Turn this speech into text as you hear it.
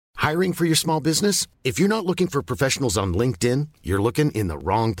Hiring for your small business? If you're not looking for professionals on LinkedIn, you're looking in the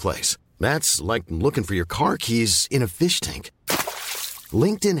wrong place. That's like looking for your car keys in a fish tank.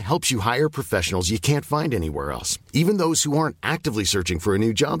 LinkedIn helps you hire professionals you can't find anywhere else, even those who aren't actively searching for a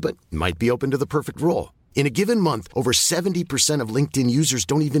new job but might be open to the perfect role. In a given month, over 70% of LinkedIn users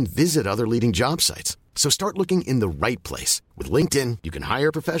don't even visit other leading job sites. So start looking in the right place. With LinkedIn, you can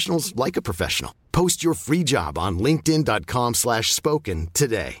hire professionals like a professional. Post your free job on linkedin.com/spoken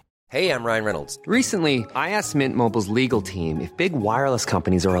today. Hey, I'm Ryan Reynolds. Recently, I asked Mint Mobile's legal team if big wireless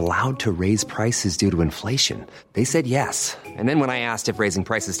companies are allowed to raise prices due to inflation. They said yes. And then when I asked if raising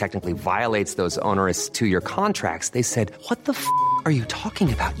prices technically violates those onerous two-year contracts, they said, "What the f*** are you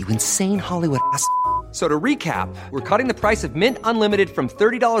talking about, you insane Hollywood ass?" So to recap, we're cutting the price of Mint Unlimited from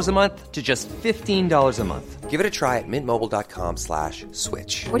 $30 a month to just $15 a month. Give it a try at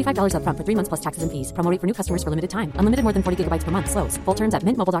mintmobile.com/switch. $45 up front for 3 months plus taxes and fees. Promo rate for new customers for limited time. Unlimited more than 40 gigabytes per month. Slows full terms at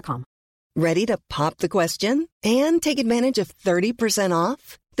mintmobile.com. Ready to pop the question and take advantage of 30%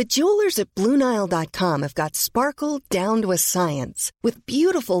 off? The jewelers at BlueNile.com have got sparkle down to a science with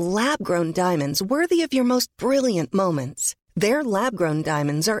beautiful lab-grown diamonds worthy of your most brilliant moments. Their lab-grown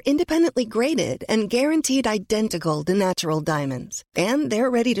diamonds are independently graded and guaranteed identical to natural diamonds. And they're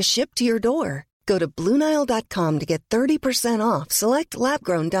ready to ship to your door. Go to BlueNile.com to get 30% off select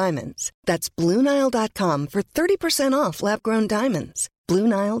lab-grown diamonds. That's BlueNile.com for 30% off lab-grown diamonds.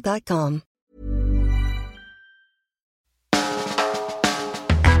 BlueNile.com.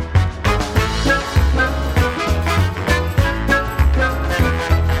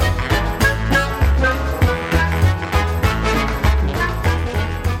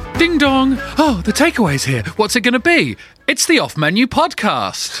 Ding dong! Oh, the takeaway's here. What's it going to be? It's the Off Menu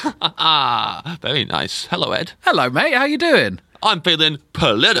Podcast. Very nice. Hello, Ed. Hello, mate. How you doing? I'm feeling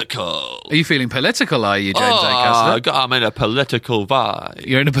political. Are you feeling political, are you, James Acaster? I'm in a political vibe.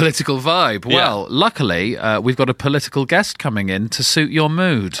 You're in a political vibe. Yeah. Well, luckily, we've got a political guest coming in to suit your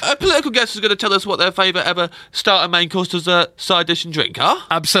mood. A political guest is going to tell us what their favourite ever starter, main course, dessert, side dish and drink are.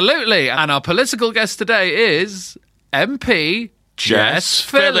 Absolutely. And our political guest today is MP Jess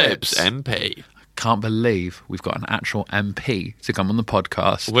Phillips. MP. Can't believe we've got an actual MP to come on the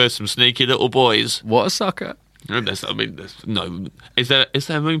podcast. We're some sneaky little boys. What a sucker. No. Is there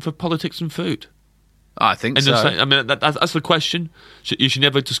room for politics and food? I think so. That's the question. You should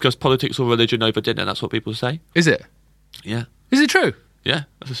never discuss politics or religion over dinner. That's what people say. Is it? Yeah. Is it true? Yeah,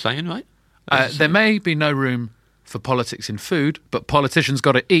 that's a saying, right? There may be no room for politics in food, but politicians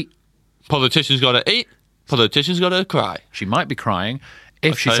got to eat. Politicians got to eat. Politicians got to cry. She might be crying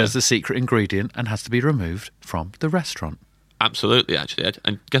if she says the secret ingredient and has to be removed from the restaurant. Absolutely, actually, Ed.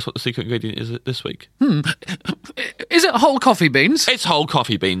 And guess what the secret ingredient is this week? Is it whole coffee beans? It's whole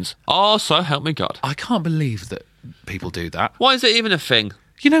coffee beans. Oh, so help me God. I can't believe that people do that. Why is it even a thing?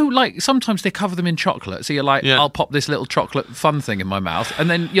 You know, like, sometimes they cover them in chocolate. So you're like, Yeah. I'll pop this little chocolate fun thing in my mouth. And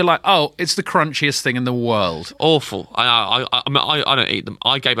then you're like, oh, it's the crunchiest thing in the world. Awful. I don't eat them.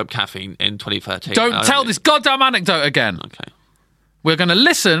 I gave up caffeine in 2013. Don't tell this goddamn anecdote again. Okay. We're going to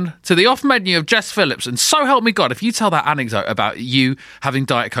listen to the off menu of Jess Phillips, and so help me God, if you tell that anecdote about you having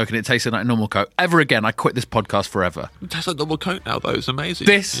Diet Coke and it tasted like normal Coke ever again, I quit this podcast forever. It tastes like double Coke now, though. It's amazing.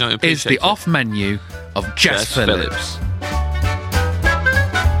 This is the off menu of Jess Phillips.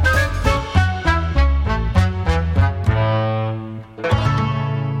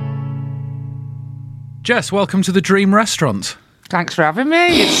 Jess, welcome to the Dream Restaurant. Thanks for having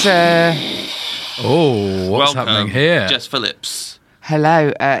me. It's what's Welcome, happening here? Jess Phillips.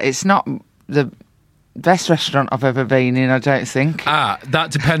 hello. It's not the best restaurant I've ever been in, I don't think. That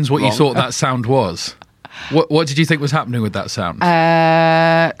depends what you thought that sound was. What did you think was happening with that sound?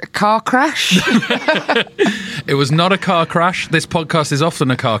 Car crash. It was not a car crash. This podcast is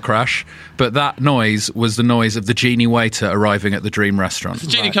often a car crash, but that noise was the noise of the genie waiter arriving at the Dream Restaurant. The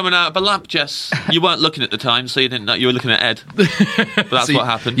genie coming out of a lamp, Jess. You weren't looking at the time, so you didn't know. You were looking at Ed. But that's So what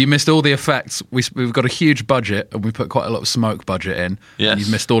happened. You missed all the effects. We've got a huge budget, and we put quite a lot of smoke budget in. Yes. And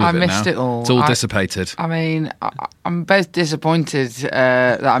you've missed all of I it missed now. it all. It's all dissipated. I mean, I'm both disappointed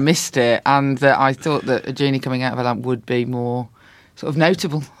that I missed it and that I thought that a genie coming out of a lamp would be more sort of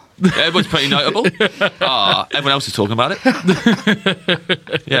notable. Yeah, it was pretty notable. Everyone else is talking about it.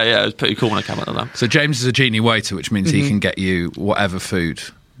 Yeah, it was pretty cool when I came out of the lamp. So James is a genie waiter, which means he can get you whatever food.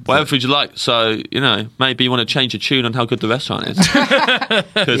 Whatever food you like. So, maybe you want to change your tune on how good the restaurant is.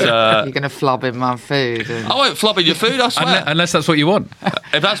 Because You're going to flob in my food. I won't flop in your food, I swear. Unless that's what you want.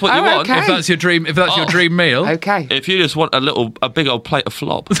 If that's what you want. okay. If that's your dream, your dream meal. Okay. If you just want a big old plate of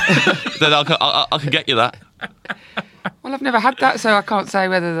flop, then I can get you that. Well, I've never had that, so I can't say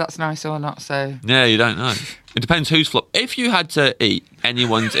whether that's nice or not. So Yeah, you don't know. It depends whose flop. If you had to eat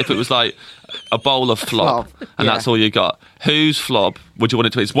anyone's, if it was like a bowl of flop, and that's all you got, whose flop would you want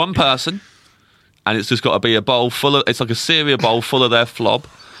it to be? It's one person, and it's just got to be a bowl full of. It's like a cereal bowl full of their flop,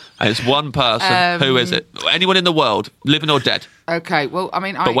 and it's one person. Who is it? Anyone in the world, living or dead? okay, well, I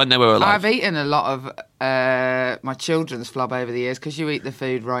mean, But when they were alive. I've eaten a lot of my children's flop over the years because you eat the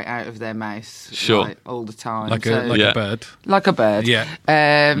food right out of their mouth, Sure. like, all the time, Like So- a Yeah. bird. like a bird, Yeah.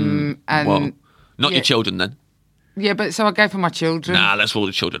 And Well, not yeah. your children then. yeah, but so I go for my children. Nah, let's rule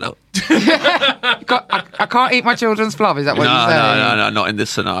the children out. I can't eat my children's flop. Is that what you're saying? No, not in this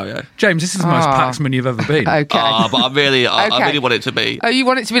scenario. James, this is the most Paxman you've ever been. Okay. But I really Okay. want it to be. Oh, you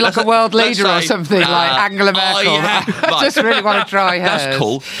want it to be like Let's- a world let's leader or say, something, like Angela Merkel? yeah. I Right. just really want to try hers. That's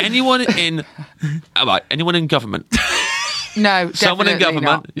cool. Anyone in, all right, anyone in government. No, Someone in definitely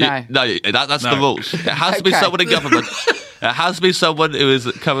government. not. No. That's the No. rules. It has to be Okay. someone in government. It has to be someone who is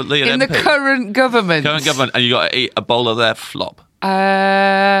currently an In the MP. current government. Current government, and you got to eat a bowl of their flop.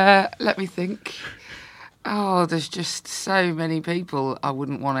 Let me think. Oh, there's just so many people I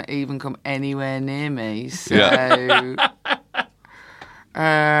wouldn't want to even come anywhere near me. So,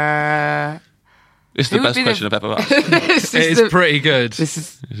 It's the Who would best be the- question I've ever asked. this It is is pretty good. This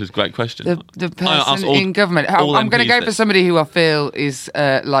is This is a great question. the I ask person all- in government. all I'm going to MPs go for this. somebody who I feel is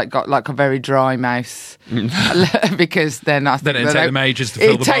got like a very dry mouth, because then I think Then it'd that take I- them ages to fill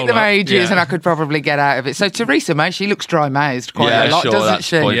it'd the take bowl them up. ages, Yeah. and I could probably get out of it. So Theresa May, she looks dry mouthed quite yeah, a lot, sure. doesn't That's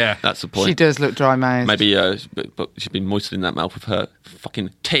she? the point. Yeah. That's the point. She does look dry mouthed. Maybe but she's been moistening that mouth with her fucking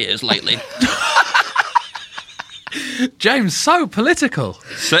tears lately. James, so political.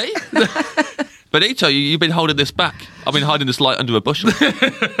 See? Benito, you've been holding this back. I've been hiding this light under a bushel.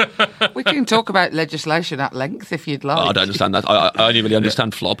 We can talk about legislation at length if you'd like. Oh, I don't understand that. I only really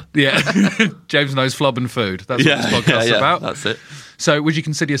understand flob. Yeah. James knows flob and food. That's what this podcast's about. That's it. So, would you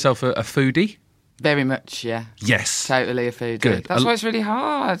consider yourself a foodie? Very much, yeah. Yes. Totally a foodie. Good. That's why it's really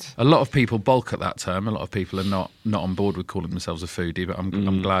hard. A lot of people balk at that term. A lot of people are not on board with calling themselves a foodie, but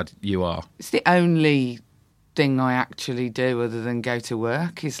I'm glad you are. It's the only thing I actually do other than go to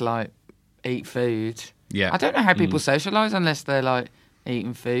work is like eat food. Yeah. I don't know how people socialise unless they're like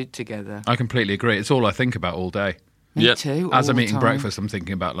eating food together. I completely agree. It's all I think about all day. Me Yep. too. As all I'm the eating time. breakfast, I'm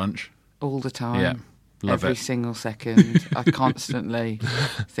thinking about lunch. All the time. Yeah. Love Every it. single second. I constantly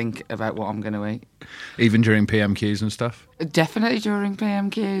think about what I'm going to eat. Even during PMQs and stuff. Definitely during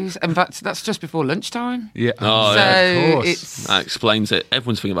PMQs. In fact, that's just before lunchtime. Yeah. Oh, so yeah, of course. it's That explains it.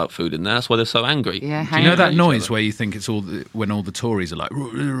 Everyone's thinking about food in there. That's why they're so angry. yeah. Do you know that hangry. noise where you think it's when all the Tories are like,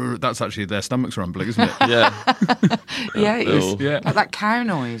 that's actually their stomachs rumbling, isn't it? Yeah. Yeah, it is. Yeah. Like that cow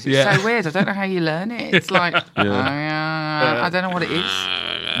noise. It's Yeah. so weird. I don't know how you learn it. It's like I don't know what it is.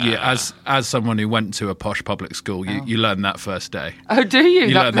 Yeah, as someone who went to a posh public school, you learn that first day. Oh, do you?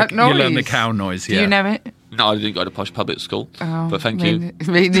 You learn that noise. you learn the cow noise. Do Yeah. you know it? No, I didn't go to posh public school. Oh, but thank me, you.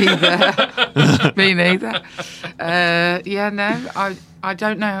 Me neither. Me neither. Yeah, no, I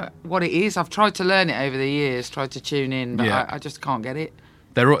don't know what it is. I've tried to learn it over the years, tried to tune in, but Yeah. I just can't get it.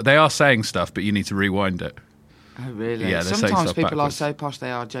 They are saying stuff, but you need to rewind it. Oh, really? Yeah, they're saying Sometimes stuff people backwards. are so posh they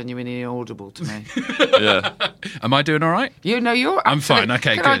are genuinely inaudible to me. Yeah. Am I doing all right? You're I'm absolute- fine,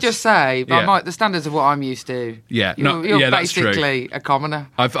 okay, Can I good. just say, by Yeah. the standards of what I'm used to, Yeah, you're that's true. basically a commoner.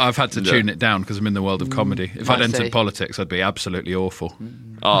 I've had to tune it down because I'm in the world of comedy. If I'd I entered see. politics, I'd be absolutely awful.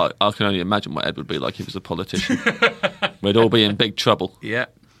 Oh, I can only imagine what Ed would be like if he was a politician. We'd all be in big trouble. Yeah.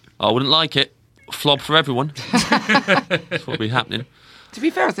 I wouldn't like it. Flob for everyone. That's what would be happening. To be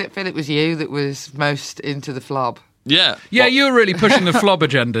fair, I feel it was you that was most into the flob. Yeah. Yeah, What? you're really pushing the flob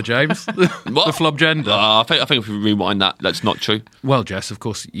agenda, James. The What? flob agenda. I think if we rewind that, that's not true. Well, Jess, of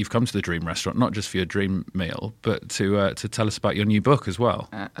course, you've come to the Dream Restaurant, not just for your dream meal, but to tell us about your new book as well.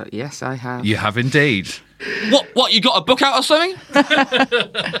 Yes, I have. You have indeed. What? You got a book out or something?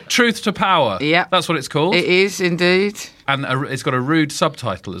 Truth to Power. Yeah. That's what it's called. It is indeed. And it's got a rude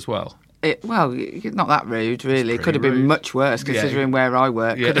subtitle as well. Well, not that rude, really. It could have pretty been rude. much worse, considering where I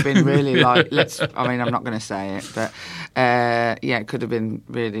work. Yeah. Could have been really like, I'm not going to say it, but it could have been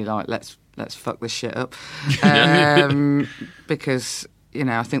really like, let's fuck this shit up. Because,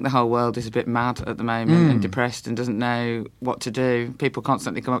 I think the whole world is a bit mad at the moment and depressed and doesn't know what to do. People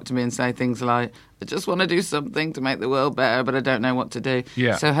constantly come up to me and say things like, I just want to do something to make the world better, but I don't know what to do.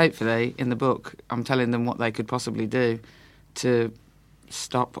 Yeah. So hopefully, in the book, I'm telling them what they could possibly do to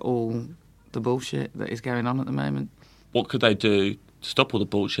stop all the bullshit that is going on at the moment. What could they do to stop all the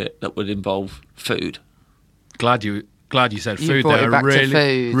bullshit that would involve food? Glad you said You food brought there. it back to Really,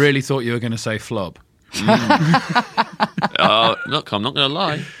 food. really thought you were going to say flob. I Oh, look, I'm not going to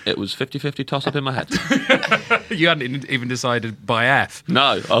lie. It was 50-50 toss-up in my head. You hadn't even decided by F.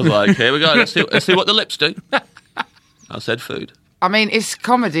 No, I was like, here we go. Let's see what the lips do. I said food. I mean, it's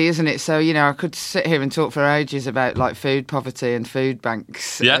comedy, isn't it? So, I could sit here and talk for ages about, like, food poverty and food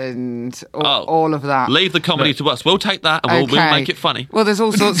banks and all of that. Leave the comedy to us. We'll take that and we'll make it funny. Well, there's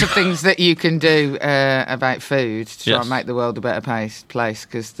all sorts of things that you can do about food to try and make the world a better place,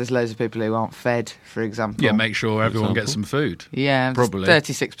 because there's loads of people who aren't fed, for example. Yeah, make sure everyone gets some food. Yeah, probably.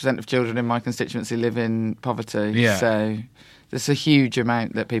 36% of children in my constituency live in poverty. Yeah. So there's a huge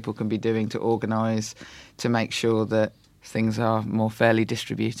amount that people can be doing to organise to make sure that things are more fairly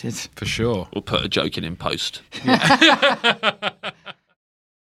distributed. For sure. We'll put a joke in post.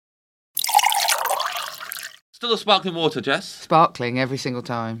 Still a sparkling water, Jess? Sparkling every single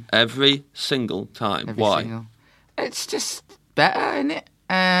time. Every single time. Why? It's just better, isn't it?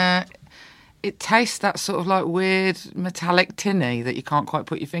 It tastes that sort of like weird metallic tinny that you can't quite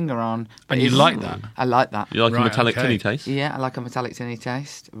put your finger on. And you like that? I like that. You like a metallic tinny taste? Yeah, I like a metallic tinny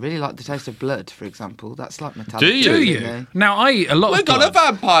taste. I really like the taste of blood, for example. That's like metallic. Do you? Do you? Now, I eat a lot of blood. We've got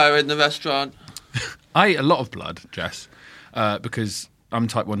a vampire in the restaurant. I eat a lot of blood, Jess, because I'm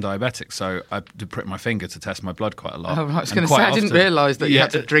type 1 diabetic, so I had to prick my finger to test my blood quite a lot. Oh, right. I was going to say, I didn't realise that you had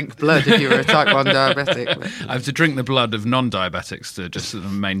to drink blood if you were a type 1 diabetic. But... I have to drink the blood of non-diabetics to just sort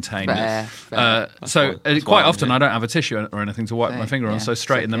of maintain fair. quite often I don't have a tissue or anything to wipe my finger on, so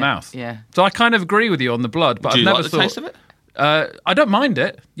straight in the mouth. Yeah. So I kind of agree with you on the blood, but Do I've you never like the thought... taste of it? I don't mind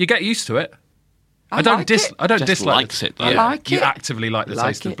it. You get used to it. I don't dislike likes it, though. I like You it. actively like the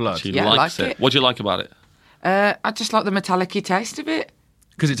taste of blood. She Yeah, I likes like it. it. What do you like about it? I just like the metallic-y taste of it.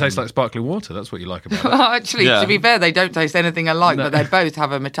 Because it tastes like sparkling water. That's what you like about it. Well, actually, Yeah. to be fair, they don't taste anything alike, but they both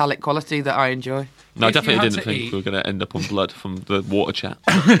have a metallic quality that I enjoy. No, I If you definitely had didn't to think eat- we were going to end up on blood from the water chat.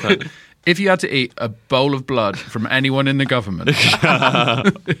 If you had to eat a bowl of blood from anyone in the government,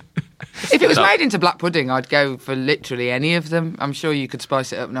 If it was made into black pudding, I'd go for literally any of them. I'm sure you could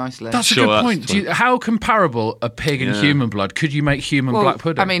spice it up nicely. that's Sure, a good that's point. true. How comparable are pig and human blood? Could you make human black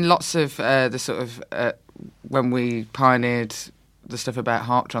pudding? I mean, lots of the sort of when we pioneered the stuff about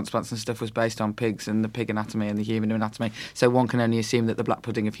heart transplants and stuff was based on pigs and the pig anatomy and the human anatomy. So one can only assume that the black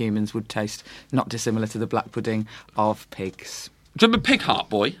pudding of humans would taste not dissimilar to the black pudding of pigs. Do you remember Pig Heart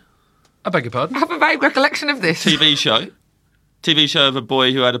Boy? I beg your pardon? I have a vague recollection of this. TV show of a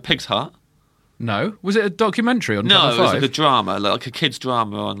boy who had a pig's heart. No. Was it a documentary on No, Channel it was 5? like a drama, like a kid's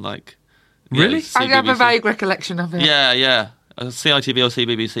drama on like. Really? I have a CBBC. vague recollection of it. Yeah. CITV or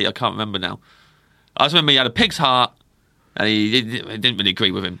CBBC, I can't remember now. I just remember he had a pig's heart and he didn't really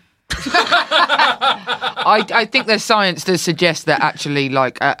agree with him. I think there's science to suggest that actually,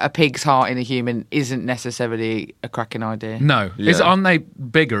 like, a pig's heart in a human isn't necessarily a cracking idea. No. Yeah. Aren't they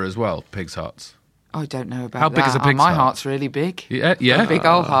bigger as well, pigs' hearts? I don't know about How that. big is a pig's my heart? heart's really big. Yeah. A big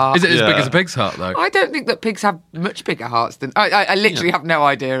old heart. Is it as big Yeah. as a pig's heart, though? I don't think that pigs have much bigger hearts than... I literally have no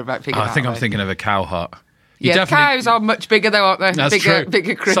idea about pig I heart. think I'm thinking of a cow heart. You Yeah, definitely- cows are much bigger, though, aren't they? That's bigger, true.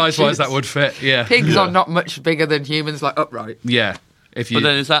 Bigger creatures. Size-wise, that would fit, yeah. Pigs are not much bigger than humans, like upright. Yeah. If you... But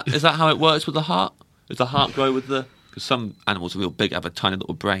then is that how it works with the heart? Does the heart grow with the? Because some animals are real big, have a tiny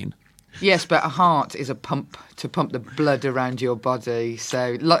little brain. Yes, but a heart is a pump to pump the blood around your body.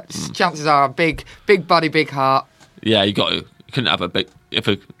 So chances are, big body, big heart. Yeah, you couldn't have a big if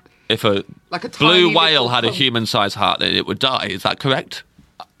a Like a blue tiny whale little had a pump. human-sized heart, then it would die. Is that correct?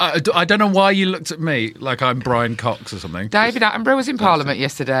 I don't know why you looked at me like I'm Brian Cox or something. David Attenborough was in Parliament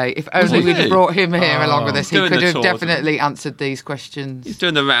yesterday. If only he? we'd have brought him here along with us, he Doing could the have tour, definitely answered these questions. He's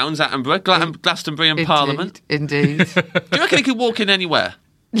doing the rounds, Attenborough, Glastonbury and Parliament. Indeed. Do you reckon he could walk in anywhere?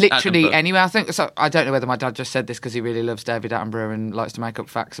 Literally Attenborough. anywhere. I think so. I don't know whether my dad just said this because he really loves David Attenborough and likes to make up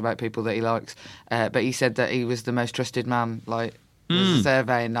facts about people that he likes. But he said that he was the most trusted man. Like there's a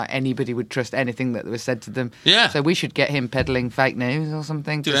survey, and like anybody would trust anything that was said to them. Yeah. So we should get him peddling fake news or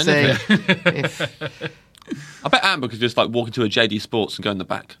something Do to see anything. if. I bet Attenborough could just like walk into a JD Sports and go in the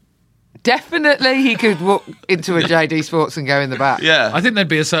back. Definitely, he could walk into a JD Sports and go in the back. Yeah. I think there'd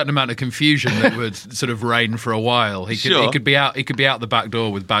be a certain amount of confusion that would sort of reign for a while. He Sure. could be out the back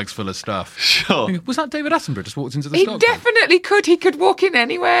door with bags full of stuff. Sure. Was that David Attenborough just walked into the He stock? definitely could. He could walk in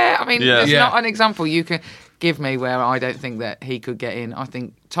anywhere. I mean, Yeah. there's Yeah. not an example you can give me where I don't think that he could get in. I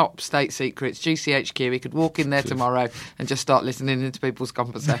think top state secrets, GCHQ, he could walk in there tomorrow and just start listening into people's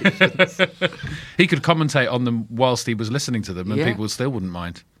conversations. He could commentate on them whilst he was listening to them, and Yeah. people still wouldn't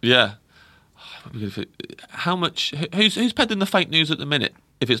mind. Yeah. How much? Who's peddling the fake news at the minute?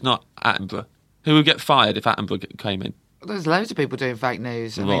 If it's not Attenborough, who would get fired if Attenborough came in? There's loads of people doing fake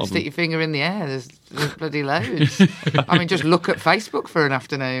news. I A lot mean, of stick them. your finger in the air. There's bloody loads. I mean, just look at Facebook for an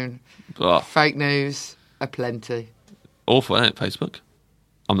afternoon. Oh, Fake news aplenty. awful, isn't it, Facebook?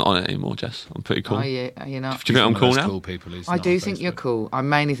 I'm not on it anymore, Jess. I'm pretty cool. Oh, yeah, you're not. Do you think I'm One of cool those now? Cool people who's I not do on think Facebook. you're cool. I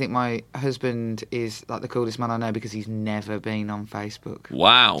mainly think my husband is like the coolest man I know because he's never been on Facebook.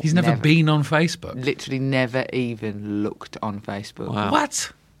 Wow. He's never Never. been on Facebook. Literally never even looked on Facebook. Wow.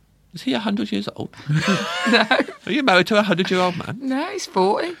 What? Is he 100 years old? No. Are you married to a 100-year-old man? No, he's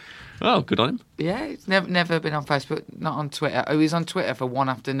 40. Oh, good on him. Yeah, he's never been on Facebook, not on Twitter. Oh, he was on Twitter for one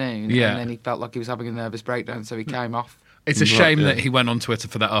afternoon, Yeah. and then he felt like he was having a nervous breakdown, so he came off. It's a shame yeah. that he went on Twitter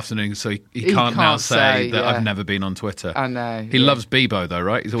for that afternoon, so he He can't now can't say say, that yeah. I've never been on Twitter. I know. He yeah. loves Bebo, though,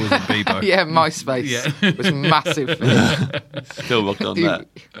 right? He's always on Bebo. Yeah, MySpace Yeah. was massive for him. Still rocking on that.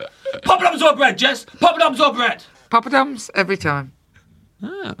 Poppadoms or bread, Jess? Poppadoms or bread? Poppadoms every time.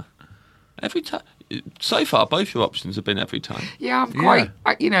 Every time. So far, both your options have been every time. Yeah, I'm quite.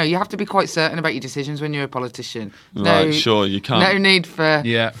 You know, you have to be quite certain about your decisions when you're a politician. Right, sure, you can't. No need for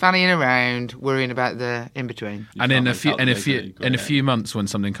Yeah. fannying around, worrying about the in between. And in a make few up in a the few big in a grey few months, when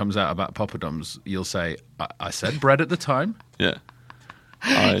something comes out about poppadoms, you'll say, "I said bread at the time." Yeah.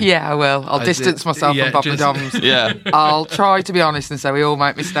 Yeah, I will. I'll distance myself yeah, from just- poppadoms. Yeah. I'll try to be honest and say we all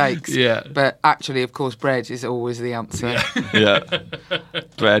make mistakes. Yeah. But actually, of course, bread is always the answer. Yeah.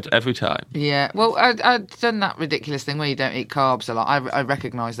 Bread every time. Yeah, well, I've done that ridiculous thing where you don't eat carbs a lot. I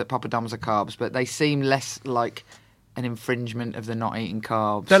recognise that poppadoms are carbs, but they seem less like an infringement of the not eating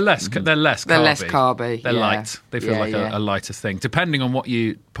carbs. They're less. They're less. They're carby. less carby, They're yeah. light. They feel Yeah, like yeah. a lighter thing, depending on what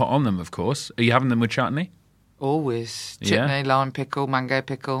you put on them. Of course, are you having them with chutney? Always. Yeah. Chutney, lime pickle, mango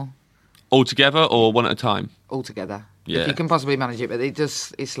pickle, All together or one at a time? all together. Yeah. If you can possibly manage it, but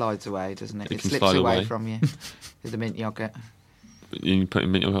it slides away, doesn't it? It It can slips slide away away. from you. With the mint yoghurt. You can put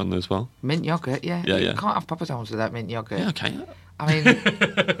mint on there as well. Mint yoghurt, yeah. Yeah, You yeah. can't have poppadoms without mint yoghurt. Yeah, okay. I mean,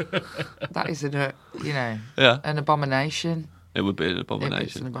 that is Yeah. an abomination. It would be an It's an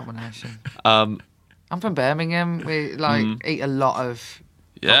abomination. abomination. Um, I'm from Birmingham. We eat a lot of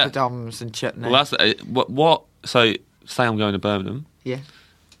Yeah. poppadoms and chutney. well, that's what. So, say I'm going to Birmingham. Yeah.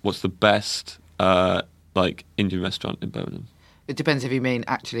 What's the best Indian restaurant in Birmingham? It depends if you mean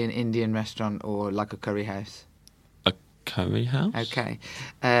actually an Indian restaurant or like a curry house. A curry house? Okay.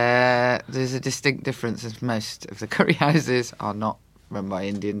 There's a distinct difference as most of the curry houses are not run by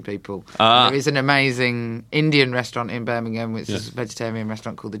Indian people. Ah. There is an amazing Indian restaurant in Birmingham, which is Yeah. a vegetarian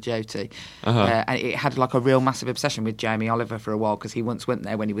restaurant called the Jyoti. Uh-huh. And it had like a real massive obsession with Jamie Oliver for a while because he once went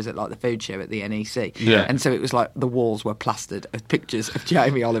there when he was at like the food show at the NEC. Yeah. And so it was like the walls were plastered with pictures of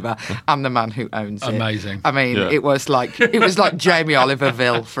Jamie Oliver and the man who owns it. Amazing. I mean, Yeah. it was like Jamie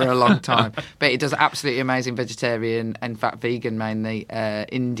Oliverville for a long time. But it does absolutely amazing vegetarian, in fact vegan mainly,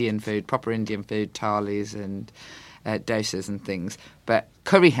 Indian food, proper Indian food, thalis and dosas and things. But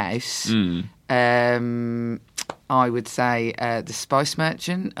curry house, I would say the Spice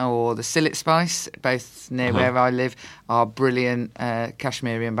Merchant or the Sillet Spice, both near where I live, are brilliant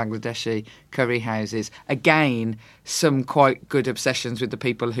Kashmiri and Bangladeshi curry houses. Again, some quite good obsessions with the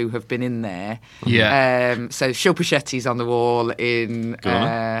people who have been in there. Yeah. So Shilpa Shetty's on the wall in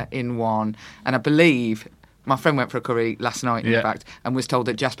one, and I believe. My friend went for a curry last night, in Yeah. fact, and was told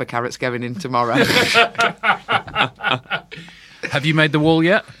that Jasper Carrot's going in tomorrow. Have you made the wall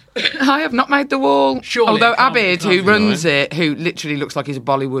yet? I have not made the wall. Surely Although it can't- Abid, it can't who be runs it, who literally looks like he's a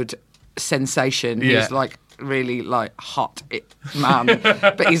Bollywood sensation, Yeah. he's like really like hot man,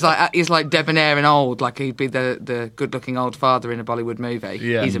 but he's like debonair and old, like he'd be the good looking old father in a Bollywood movie.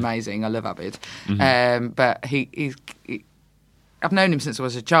 Yeah. He's amazing. I love Abid, but he's. I've known him since I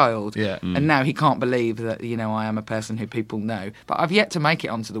was a child, Yeah. and now he can't believe that I am a person who people know. But I've yet to make it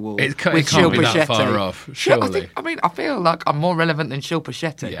onto the wall. It can't with be Shilpa that Shetty. far off, Yeah, surely. I feel like I'm more relevant than Shilpa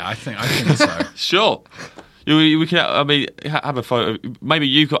Shetty. Yeah, I think so. Sure. We can. I mean, have a photo. Maybe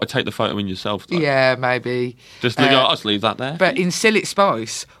you've got to take the photo in yourself. Though. Yeah, maybe. Just I'll just leave that there. But in Sillet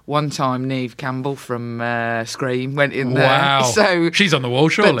Spice, one time Neve Campbell from Scream went in there. Wow. So She's on the wall,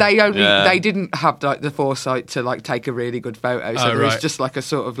 surely. But they didn't have like the foresight to like take a really good photo. So Oh, there was right. just like a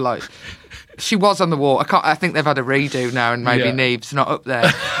sort of like. She was on the wall. I think they've had a redo now, and maybe Yeah. Neve's not up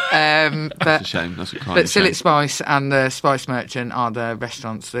there. That's But a shame. That's a crime. But Sillet Spice and the Spice Merchant are the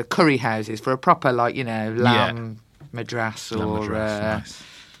restaurants, the curry houses for a proper lamb madras Lamb or madras,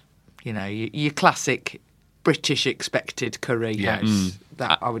 nice. your classic British expected curry Yeah. house.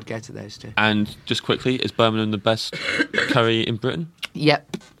 That I would go to those two. And just quickly, is Birmingham the best curry in Britain?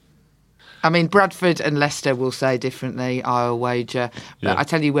 Yep. I mean, Bradford and Leicester will say differently, I'll wager. But Yeah. I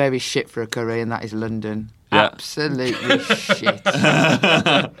tell you where is shit for a curry, and that is London. Yeah. Absolutely shit.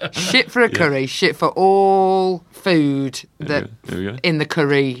 Shit for a curry, shit for all food that There we go. in the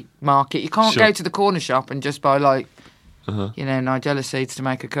curry market. You can't Sure. go to the corner shop and just buy like You know, Nigella seeds to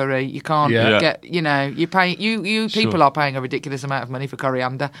make a curry. You can't Yeah. get, you know, you pay you people are paying a ridiculous amount of money for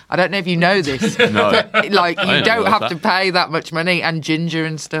coriander. I don't know if you know this. No. But, like, I you didn't don't realise have that. to pay that much money, and ginger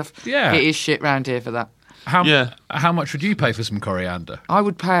and stuff. Yeah. It is shit round here for that. How much would you pay for some coriander? I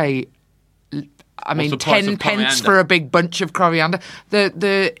would pay, I mean, the price 10 of pence coriander? for a big bunch of coriander.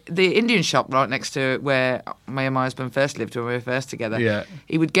 The Indian shop right next to where me and my husband first lived when we were first together. Yeah.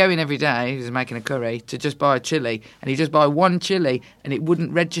 He would go in every day, he was making a curry, to just buy a chilli. And he'd just buy one chilli and it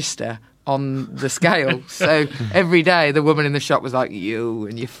wouldn't register on the scale. So every day the woman in the shop was like, you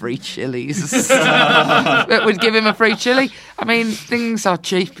and your free chilies. But would give him a free chilli. I mean, things are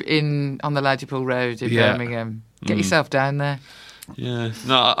cheap on the Ladypool Road in Yeah. Birmingham. Get yourself down there. Yeah,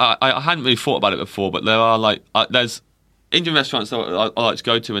 no, I hadn't really thought about it before, but there are like there's Indian restaurants that I like to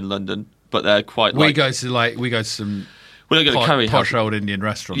go to in London, but they're quite. We Like, go to some we don't go to curry posh houses. old Indian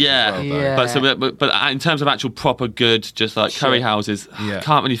restaurants. Yeah, as well, though. Yeah. but in terms of actual proper good, just like curry Shit. houses, Yeah.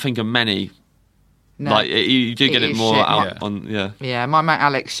 can't really think of many. No. Like you do get It it is more shit. out Yeah. on Yeah, my mate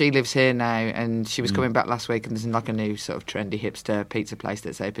Alex, she lives here now, and she was coming back last week, and there's like a new sort of trendy hipster pizza place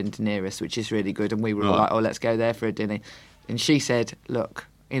that's opened near us, which is really good, and we were all Right. like, oh, let's go there for a dinner. And she said, look,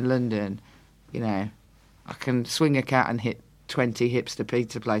 in London, you know, I can swing a cat and hit 20 hipster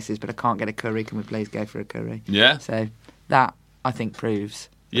pizza places, but I can't get a curry. Can we please go for a curry? Yeah. So that, I think, proves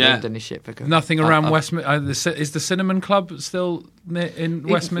that Yeah. London is shit for curry. Nothing around Westminster. Is the Cinnamon Club still in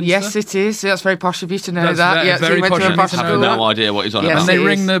Westminster? Yes, it is. That's very posh of you to know That's that. Yeah, so very you went posh to of a me posh to know I have school. no idea what he's on Yes, And about. they it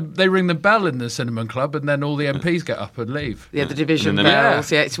ring is. they ring the bell in the Cinnamon Club, and then all the MPs get up and leave. Yeah, the division And then-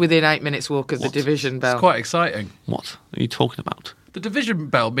 bells. Yeah, it's within 8 minutes walk of the division bell. It's quite exciting. What are you talking about? The division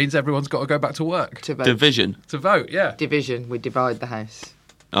bell means everyone's got to go back to work To vote. Division? to vote. Yeah. Division, we divide the house.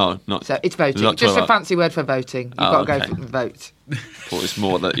 Oh, not. So it's voting. not Just a about- fancy word for voting. You've Oh, got to okay. go for vote. Thought it's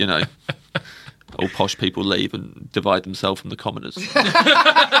more that all posh people leave and divide themselves from the commoners.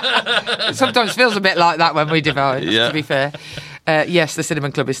 It sometimes feels a bit like that when we divide, Yeah. to be fair. Yes, the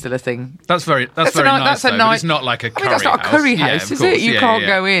Cinnamon Club is still a thing. That's very a very ni- nice. that's a Though, ni- but it's not like a I curry mean, that's not a house. curry Yeah, house, of is course. it? You Yeah, can't yeah.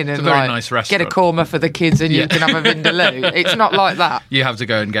 go in It's and a very like, nice get a restaurant. korma for the kids and you Yeah. can have a vindaloo. It's not like that. You have to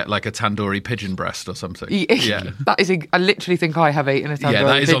go and get like a tandoori pigeon breast or something. Yeah. That is. I literally think I have eaten a tandoori Yeah,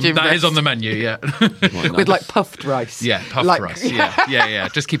 that is pigeon that is breast on the menu. Yeah, with like puffed rice. yeah, puffed Like- rice. Yeah.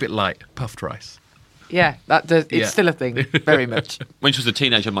 Just keep it light, puffed rice. Yeah, that does. It's Yeah. still a thing, very much. When she was a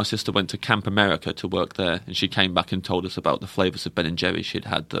teenager, my sister went to Camp America to work there, and she came back and told us about the flavours of Ben and Jerry she'd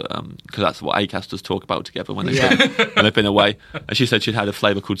had. Because that's what Acasters talk about together when they've been away. And she said she'd had a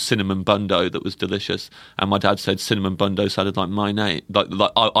flavour called cinnamon bundo that was delicious. And my dad said cinnamon bundo sounded like my name,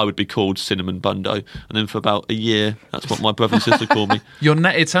 like I would be called Cinnamon Bundo. And then for about a year, that's what my brother and sister called me.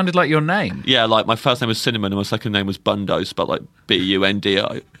 It sounded like your name. Yeah, like my first name was Cinnamon, and my second name was Bundo, spelled like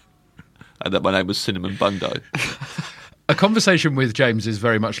Bundo. And that my name was Cinnamon Bundo. A conversation with James is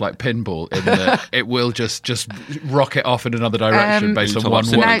very much like pinball in that it will just rocket off in another direction based You on talk about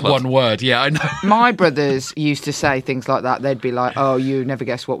Cinnamon Club. one word. Yeah, I know. My brothers used to say things like that. They'd be like, "Oh, you never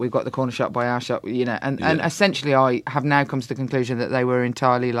guess what we've got the corner shop by our shop," you know. And essentially, I have now come to the conclusion that they were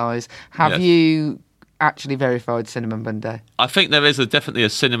entirely lies. Have Yes. you actually verified Cinnamon Bundo? I think there is definitely a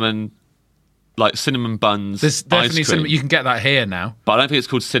cinnamon buns There's definitely ice cream. cinnamon. You can get that here now. But I don't think it's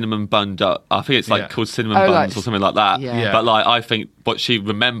called cinnamon bun. I think it's like Yeah. called cinnamon Oh, buns like- or something like that. Yeah. Yeah. But like I think what she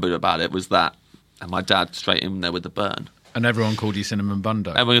remembered about it was that, and my dad straight in there with the burn. And everyone called you Cinnamon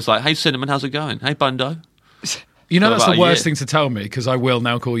Bundo. Everyone was like, "Hey cinnamon, how's it going? Hey Bundo." You know for that's about the a worst year. thing to tell me because I will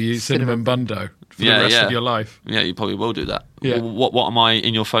now call you Cinnamon Bundo for the rest of your life. Yeah, you probably will do that. Yeah. What am I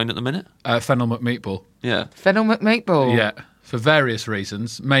in your phone at the minute? Fennel McMeatball. Yeah. Fennel McMeatball. Yeah, for various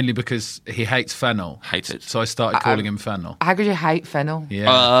reasons, mainly because he hates fennel. Hate it. So I started calling him Fennel. How could you hate fennel?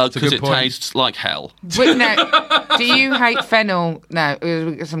 Yeah, it's a Because good it point. tastes like hell. Wait, now, do you hate fennel? Now,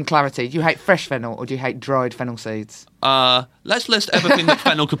 some clarity. Do you hate fresh fennel or do you hate dried fennel seeds? Let's list everything that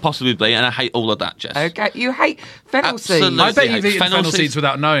fennel could possibly be, and I hate all of that, Jess. Okay, you hate fennel Absolutely. seeds. I bet Yeah, you've eaten fennel fennel seeds- seeds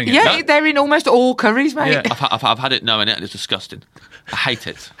without knowing it. Yeah, No. they're in almost all curries, mate. Yeah. I've had it knowing it, and it's disgusting. I hate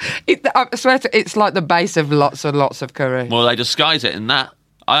it. I swear it's like the base of lots and lots of curry. Well, they disguise it in that.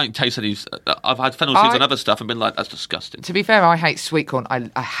 I don't taste any. I've had fennel seeds I- and other stuff and been like, that's disgusting. To be fair, I hate sweet corn.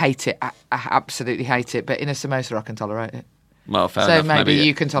 I hate it. I absolutely hate it. But in a samosa, I can tolerate it. Well, fair So enough. maybe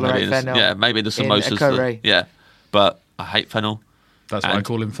you can tolerate maybe fennel Yeah, maybe the in a samosas. curry. Yeah, but I hate fennel. That's why I And-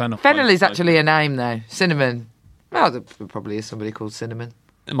 call him Fennel. Fennel is actually a name, though. Cinnamon. Well, there probably is somebody called Cinnamon.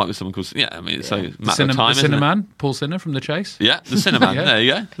 It might be someone called. Yeah, I mean, it's a matter The of time, the isn't it? Cinnamon, Paul Sinner from The Chase. Yeah, the cinnamon. Yeah. There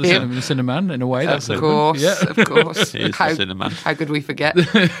you go. The Cinnamon, in a way. That's Of it. course, Yeah. of course. He is the Cinnamon. How could we forget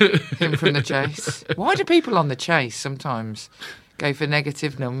him from The Chase? Why do people on The Chase sometimes go for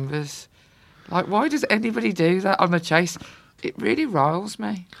negative numbers? Like, why does anybody do that on The Chase? It really riles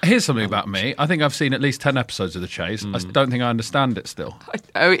me. Here's something about me. I think I've seen at least 10 episodes of The Chase. I don't think I understand it still.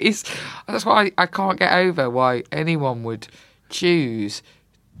 Oh, that's why I can't get over why anyone would choose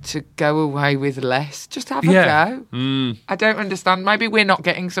to go away with less. Just have a go. I don't understand. Maybe we're not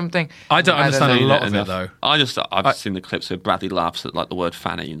getting something. I don't understand a lot of enough. it, though. I've seen the clips where Bradley laughs at like the word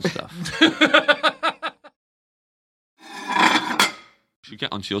fanny and stuff. You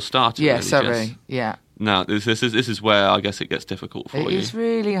get onto your starter. Yeah, really, sorry. Jess. Yeah. No, this is where I guess it gets difficult for you. It is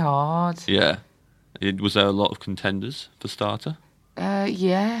really hard. Yeah. Was there a lot of contenders for starter?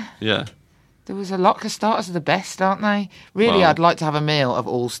 Yeah. Yeah. There was a lot, because starters are the best, aren't they? Really, Well- I'd like to have a meal of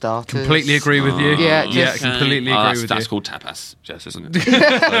all starters. Completely agree with you. Yeah, yeah, just- completely agree with that's you. called tapas, Jess, isn't it?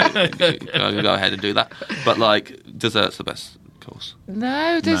 So, go ahead and do that. But like, dessert's the best course.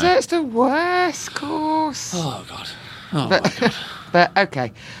 No, dessert's the worst course. Oh God. Oh my God. But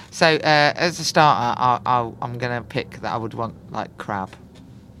okay, so as a starter, I'm gonna pick that I would want like crab,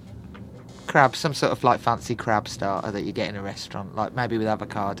 some sort of like fancy crab starter that you get in a restaurant, like maybe with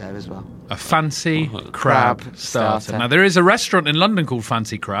avocado as well. A fancy crab Crab starter. starter. Now, there is a restaurant in London called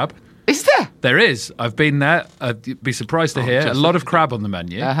Fancy Crab. Is there? There is. I've been there. You'd be surprised to hear. A lot of crab on the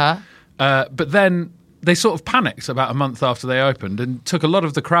menu. But then they sort of panicked about a month after they opened and took a lot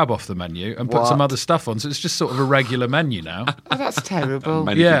of the crab off the menu and put some What? other stuff on. So it's just sort of a regular menu now. Oh, that's terrible.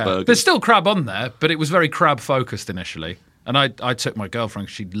 Many Yeah. burgers. There's still crab on there, but it was very crab focused initially. And I took my girlfriend,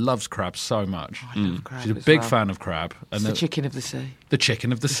 she loves crab so much. Crab She's a as big well. fan of crab. It's And the chicken of the sea. the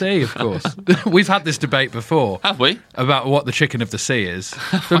chicken of the sea, of course. We've had this debate before. Have we? About what the chicken of the sea is.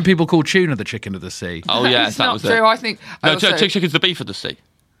 Some people call tuna the chicken of the sea. Oh yes, It's that not was true. it. I think. No, also- chicken's the beef of the sea.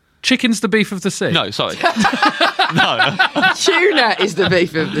 Chicken's the beef of the sea. No, sorry. Tuna is the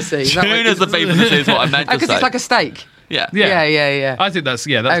beef of the sea. Tuna's the beef of the sea is what I meant to Because say. it's like a steak. Yeah. Yeah. I think that's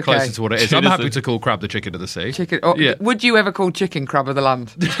Okay. closer to what it is. I'm Tuna's happy the- to call crab the chicken of the sea. Chicken. Or, Yeah. Would you ever call chicken crab of the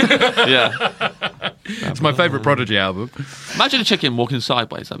land? Yeah. It's my favourite Prodigy album. Imagine a chicken walking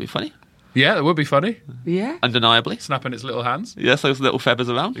sideways. That'd be funny. Yeah, that would be funny. Yeah, Undeniably. Snapping its little hands. Yes, those little feathers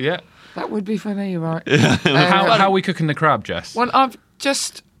around. Yeah. that would be funny. You're right. How are we cooking the crab, Jess? Well, I've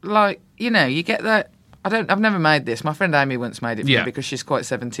just like you get that. I've never made this. My friend Amy once made it for Yeah. me because she's quite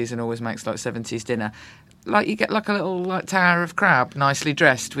 70s and always makes like 70s dinner. Like you get like a little like tower of crab, nicely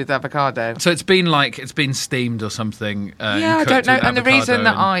dressed with avocado. So it's been steamed or something. Yeah, I and don't cooked know. with And the reason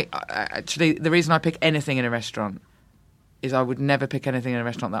avocado that the reason I pick anything in a restaurant is I would never pick anything in a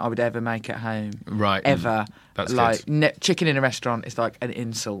restaurant that I would ever make at home. Right. Ever. That's like good. chicken in a restaurant is like an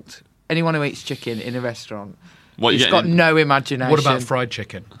insult. Anyone who eats chicken in a restaurant, What you has got getting? no imagination. What about fried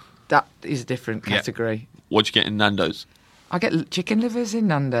chicken? That is a different Yeah. category. What'd you get in Nando's? I get chicken livers in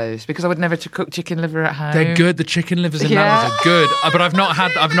Nando's because I would never cook chicken liver at home. They're good. The chicken livers in Yeah. Nando's are good, but I've not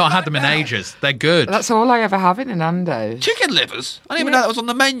had them in ages. They're good. That's all I ever have in a Nando's. Chicken livers? I didn't even know that was on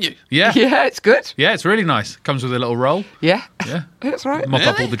the menu. Yeah, Yeah, it's good. yeah, it's really nice. Comes with a little roll. Yeah, Yeah, that's right. mop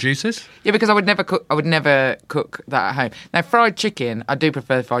up Really? all the juices. Yeah, because I would never cook that at home. Now, fried chicken, I do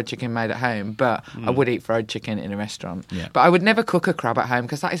prefer fried chicken made at home, but I would eat fried chicken in a restaurant. Yeah. But I would never cook a crab at home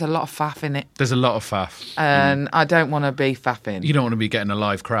because that is a lot of faff in it, There's a lot of faff. and I don't want to be faffing. You don't want to be getting a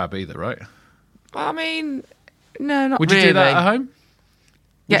live crab either, right? I mean, no, not Would you really. do that at home?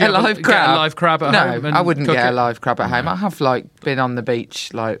 Get Would a you ever live get crab? a live crab at no, home and I wouldn't cook get it? a live crab at home. I have been on the beach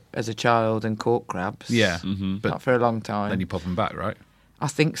as a child and caught crabs. Yeah, but Not for a long time. then you pop them back, right? I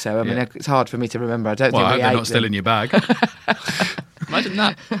think so. I mean, Yeah. it's hard for me to remember. I don't Well, I think hope we they're ate not still them. in your bag. Imagine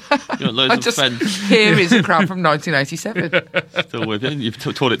that. You got loads I of just friends here is a crab from 1987. still with you. You've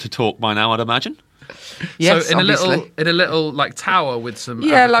taught it to talk by now, I'd imagine. Yes, so in obviously. a little like tower with some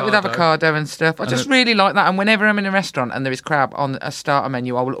Yeah, like with avocado and stuff. I just it- really like that. And whenever I'm in a restaurant and there is crab on a starter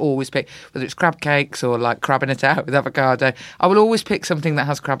menu, I will always pick, whether it's crab cakes or like crab in a tower with avocado, I will always pick something that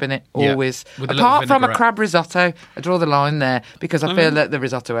has crab in it. Yeah, Always. with a little Apart from a vinaigrette. crab risotto, I draw the line there because I feel that the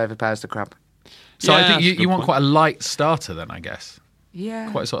risotto overpowers the crab. So I Yeah, think that's a you good want point. quite a light starter then, I guess.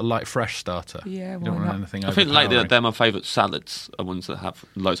 Yeah. Quite a sort of light, fresh starter. Yeah, you why don't want not? anything. I think lately overpowering. they're my favourite salads are ones that have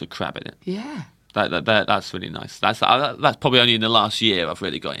loads of crab in it. Yeah. That's really nice. That's probably only in the last year I've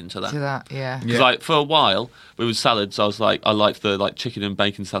really got into that. To that, yeah. Because like for a while with salads, I liked the like chicken and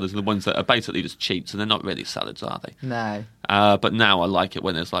bacon salads, the ones that are basically just cheats, and they're not really salads, are they? No. But now I like it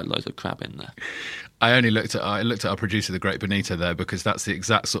when there's like loads of crab in there. I looked at our producer, the great Benito, there because that's the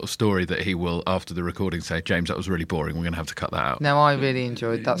exact sort of story that he will, after the recording, say, James, that was really boring. We're going to have to cut that out. No, I really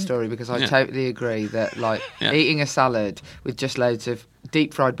enjoyed that story because I totally agree that like eating a salad with just loads of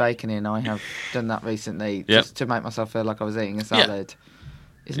deep fried bacon in, I have done that recently just to make myself feel like I was eating a salad.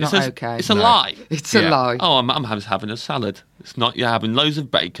 It's not okay. It's a lie. It's a lie. Oh, I'm having a salad. It's not. You're having loads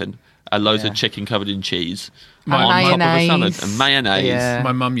of bacon and loads of chicken covered in cheese And on top of a mayonnaise. salad and mayonnaise. Yeah.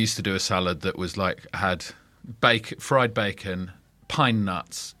 My mum used to do a salad that was like had fried bacon, pine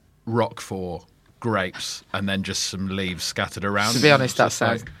nuts, Roquefort, grapes, and then just some leaves scattered around. To be honest, that Just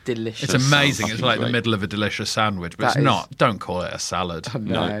sounds like- delicious. It's amazing. It's fucking like the great. middle of a delicious sandwich, but That it's is- not. Don't call it a salad.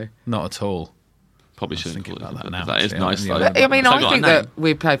 No. Not at all. Probably I was shouldn't thinking call it about that that. now, That is actually. nice, Yeah. though. I mean, It's I got a think name. that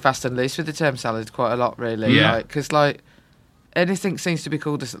we play fast and loose with the term salad quite a lot, really. Yeah. Because, like, anything seems to be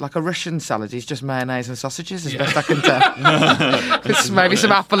called like a Russian salad is just mayonnaise and sausages, as best I can tell. There's maybe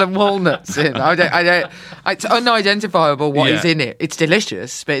some apple and walnuts in. It's unidentifiable what is Yeah. in it. It's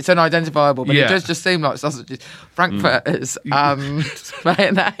delicious, but it's unidentifiable. But Yeah. it does just seem like sausages, frankfurters, and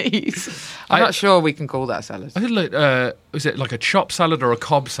mayonnaise. I'm not sure we can call that a salad. I did look, was it like a chopped salad or a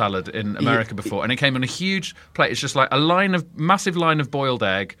Cobb salad in America before? And it came on a huge plate. It's just like a massive line of boiled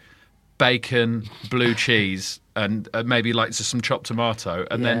egg, bacon, blue cheese, and maybe like just some chopped tomato,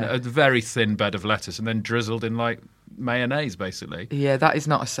 and then Yeah. a very thin bed of lettuce, and then drizzled in like mayonnaise, basically. Yeah, that is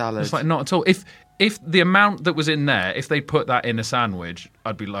not a salad. It's like not at all. If the amount that was in there, if they put that in a sandwich,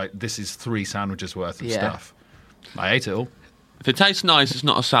 I'd be like, this is 3 sandwiches worth of Yeah. stuff. I ate it all. If it tastes nice, it's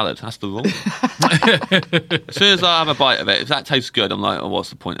not a salad. That's the rule. As soon as I have a bite of it, if that tastes good, I'm like, oh, what's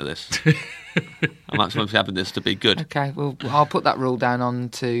the point of this? I'm actually having this to be good. Okay, well, I'll put that rule down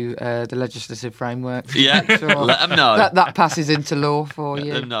onto the legislative framework. Yeah, Sure. let them know. That passes into law for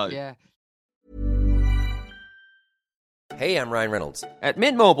you. them know. Yeah. Hey, I'm Ryan Reynolds. At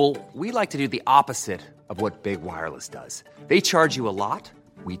Mint Mobile, we like to do the opposite of what Big Wireless does. They charge you a lot,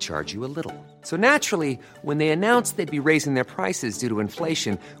 we charge you a little. So naturally, when they announced they'd be raising their prices due to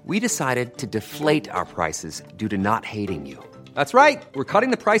inflation, we decided to deflate our prices due to not hating you. That's right. We're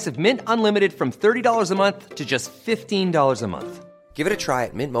cutting the price of Mint Unlimited from $30 a month to just $15 a month. Give it a try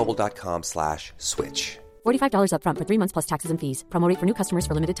at mintmobile.com/switch. $45 upfront for 3 months plus taxes and fees. Promo rate for new customers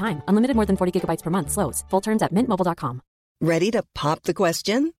for limited time. Unlimited more than 40 gigabytes per month. Slows full terms at mintmobile.com. Ready to pop the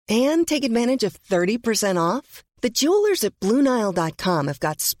question and take advantage of 30% off? The jewelers at BlueNile.com have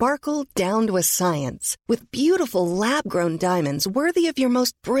got sparkle down to a science with beautiful lab-grown diamonds worthy of your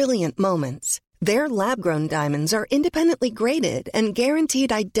most brilliant moments. Their lab-grown diamonds are independently graded and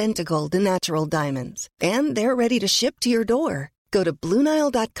guaranteed identical to natural diamonds. And they're ready to ship to your door. Go to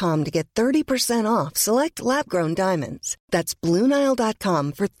BlueNile.com to get 30% off select lab-grown diamonds. That's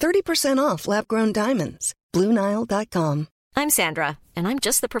BlueNile.com for 30% off lab-grown diamonds. BlueNile.com. I'm Sandra, and I'm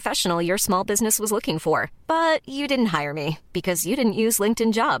just the professional your small business was looking for. But you didn't hire me because you didn't use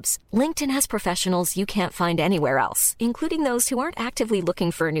LinkedIn Jobs. LinkedIn has professionals you can't find anywhere else, including those who aren't actively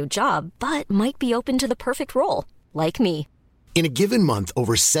looking for a new job, but might be open to the perfect role, like me. In a given month,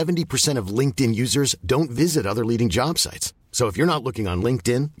 over 70% of LinkedIn users don't visit other leading job sites. So if you're not looking on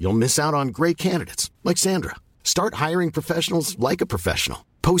LinkedIn, you'll miss out on great candidates like Sandra. Start hiring professionals like a professional.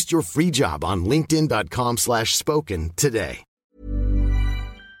 Post your free job on linkedin.com/spoken today.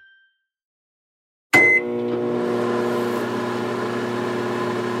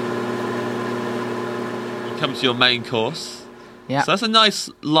 Come to your main course. Yeah. So that's a nice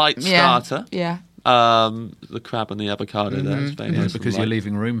light starter. Yeah. The crab and the avocado there. It's very Yeah, nice because and you're light.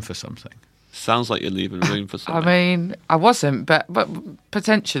 leaving room for something. Sounds like you're leaving room for I something. mean, I wasn't, but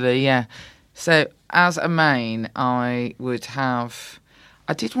potentially, yeah. So as a main, I would have.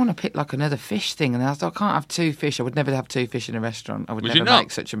 I did want to pick like another fish thing, and I thought I can't have 2 fish. I would never have 2 fish in a restaurant. I would Would you never not?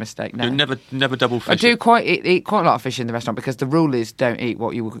 make such a mistake. No, You never double fish. I do it. eat quite a lot of fish in the restaurant because the rule is don't eat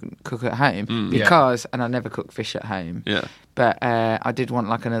what you would cook at home. Because, and I never cook fish at home. Yeah. But I did want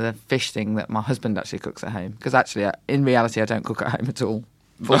like another fish thing that my husband actually cooks at home. Because actually, in reality, I don't cook at home at all.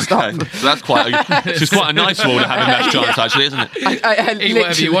 Full stop. So that's it's quite a nice rule to have in restaurants, actually, isn't it? I Eat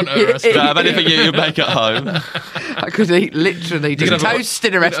whatever you want at a restaurant. Don't have anything you make at home. I could eat literally just could have a- toast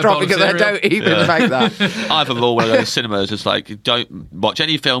in a a restaurant bowl of because I cereal. don't even make that. I have a rule when I go to cinema, it's just like, don't watch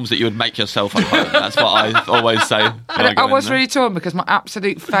any films that you would make yourself at home. That's what I always say. when And go I in was there. really torn because my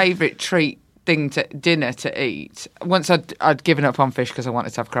absolute favourite treat thing to dinner to eat, once I'd given up on fish because I wanted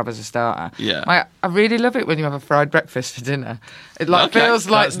to have crab as a starter. Yeah. I really love it when you have a fried breakfast for dinner. It Okay. feels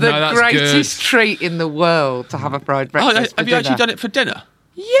like That's the greatest good. treat in the world to have a fried Oh, breakfast have for you actually dinner. done it for dinner?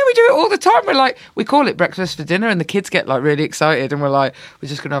 Yeah, we do it all the time. We call it breakfast for dinner, and the kids get like really excited, and we're like, we're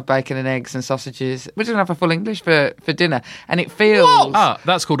just going to have bacon and eggs and sausages. We're just going to have a full English for dinner, and it feels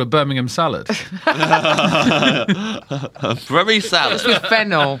That's called a Birmingham salad. Very salad. with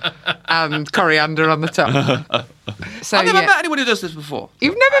fennel and coriander on the top. So I've never yeah. met anyone who does this before.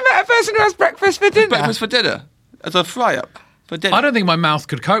 You've never met a person who has breakfast for dinner? Breakfast for dinner. As a fry-up for dinner. I don't think my mouth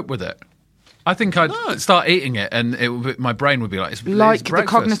could cope with it. I think I'd start eating it, and my brain would be like, it's Like the breakfast.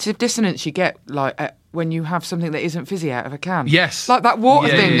 cognitive dissonance you get, like when you have something that isn't fizzy out of a can. Yes. Like that water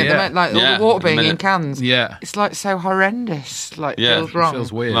Yeah, thing, yeah, yeah. like Yeah, all the water in a being in minute. cans. Yeah. It's like so horrendous. Like Yeah, feels it wrong.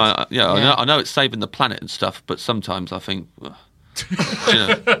 feels weird. I know it's saving the planet and stuff, but sometimes I think, ugh, do you know,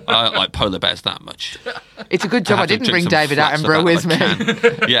 I don't like polar bears that much. It's a good job I have to didn't drink bring some David flats Attenborough out with of me.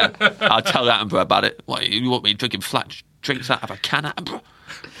 a can. Yeah, I'll tell Attenborough about it. What, you want me drinking flat drinks out of a can, Attenborough?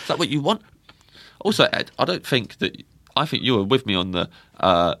 Is that what you want? Also, Ed, I think you were with me on the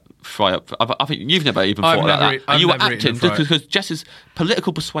fry up. I think you've never even thought about that. And you were acting because Jess's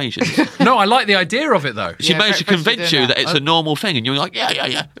political persuasion. No, I like the idea of it though. She managed to breakfast for convince you dinner. that it's a normal thing, and you're like,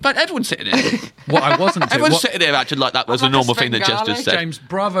 yeah. But everyone's sitting here. What I wasn't doing. Everyone's sitting here acting like that was a like a normal thing that Jess Svengali. just said. James,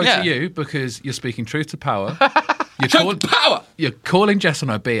 bravo Yeah. to you because you're speaking truth to power. You're Truth to power! You're calling Jess on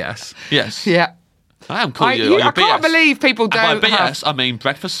her BS. Yes. Yeah. I am calling you on your I can't BS. believe people And don't by BS, have... I mean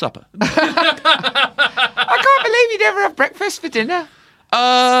breakfast supper. I can't believe you never have breakfast for dinner.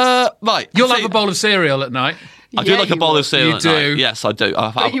 Right. You'll see, have a bowl of cereal at night. I do Yeah, like a you bowl would. of cereal. You at night. do. Yes, I do.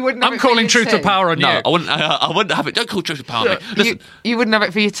 But you wouldn't have I'm it for calling your truth to tea. power on No, you. I wouldn't have it. Don't call truth to power on me. Listen, You wouldn't have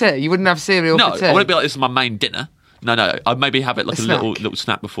it for your tea. You wouldn't have cereal no, for tea. I wouldn't be like, this is my main dinner. No. I'd maybe have it like a snack. little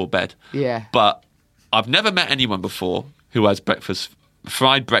snack before bed. Yeah. But I've never met anyone before who has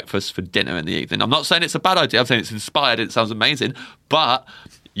fried breakfast for dinner in the evening. I'm not saying it's a bad idea. I'm saying it's inspired. It sounds amazing. But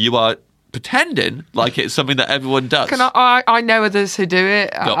you are pretending like it's something that everyone does. Can I know others who do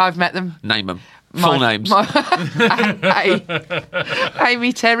it. Go. I've met them. Name them. Full names.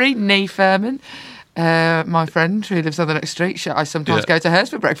 Amy Terry, Nee Furman. My friend who lives on the next street, I sometimes go to hers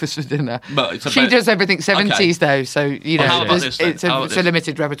for breakfast for dinner. But it's She about- does everything 70s though, so you know Well, how about this then? it's How about a this?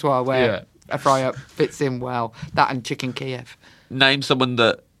 limited repertoire where Yeah. a fry up fits in well. That and chicken Kiev. Name someone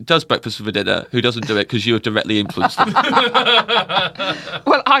that does breakfast for dinner who doesn't do it because you have directly influenced them.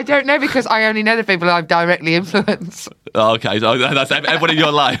 Well, I don't know because I only know the people I've directly influenced. Oh, okay, so that's everyone in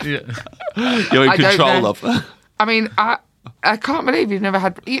your life. You're in I don't control know. of. I mean, I can't believe you've never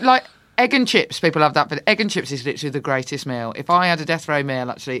had like egg and chips. People have that, but egg and chips is literally the greatest meal. If I had a death row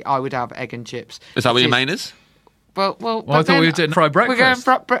meal, actually, I would have egg and chips. Is that what which your main is? Well, Well, I thought we were doing fried breakfast.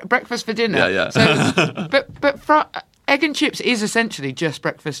 We're going breakfast for dinner. Yeah. So, but egg and chips is essentially just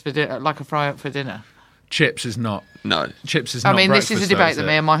breakfast for dinner, like a fry up for dinner. Chips is not. No. Chips is I not. mean, this is a breakfast, debate though, that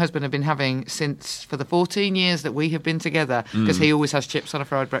me and my husband have been having for the 14 years that we have been together, because he always has chips on a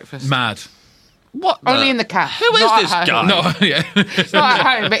fried breakfast. Mad. What? Only in the cafe. Who is not this at home. guy? No, yeah. Not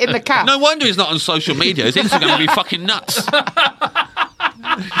at home, but in the cafe. No wonder he's not on social media. His Instagram will be fucking nuts.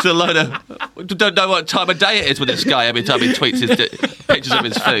 It's a load of... Don't know what time of day it is with this guy every time he tweets his pictures of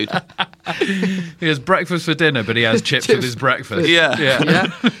his food. He has breakfast for dinner, but he has chips with his breakfast. Yeah.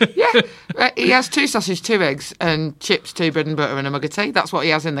 Yeah, he has 2 sausages, 2 eggs, and chips, 2 bread and butter, and a mug of tea. That's what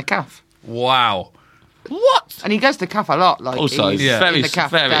he has in the cafe. Wow. What? And he goes to the cafe a lot. Like Also, he's very, in the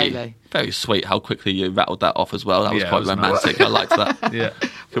cafe daily. very sweet how quickly you rattled that off as well. That was Yeah, quite it was romantic. nice. I liked that. Yeah.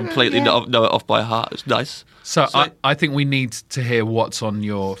 Completely know it off by heart. It's nice. So I think we need to hear what's on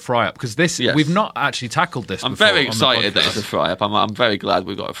your fry up because this Yes. we've not actually tackled this. I'm before very on the excited that podcast. it's a fry up. I'm very glad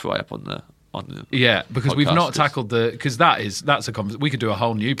we've got a fry up on the. Yeah, because we've podcast, not 'cause- tackled that's a we could do a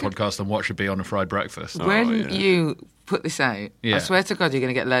whole new podcast on what should be on a fried breakfast. When you put this out, Yeah. I swear to God, you're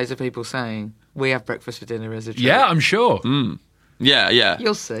going to get loads of people saying, we have breakfast for dinner as a treat. Yeah, I'm sure. Yeah.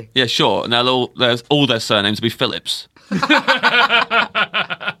 You'll see. Yeah, sure. And all their surnames will be Phillips.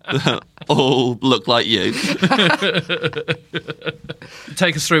 All look like you.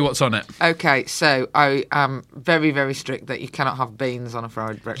 Take us through what's on it. Okay, so I am very, very strict that you cannot have beans on a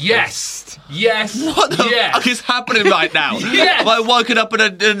fried breakfast. Yes. What the fuck is happening right now? Yes. Have I woken up in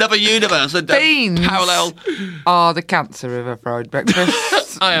another universe? And Beans parallel. are the cancer of a fried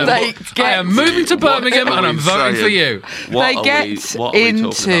breakfast. I They am moving to Birmingham What and are I'm we voting for saying? you. They get what are we talking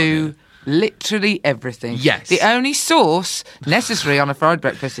about into here? literally everything. Yes. The only sauce necessary on a fried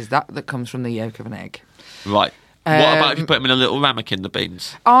breakfast is that comes from the yolk of an egg. Right. What about if you put them in a little ramekin, the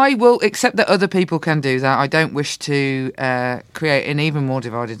beans? I will accept that other people can do that. I don't wish to create an even more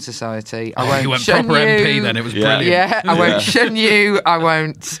divided society. I won't You went shun proper you. MP then. It was Yeah. brilliant. Yeah, I won't shun you. I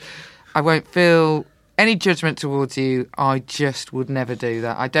won't feel any judgment towards you. I just would never do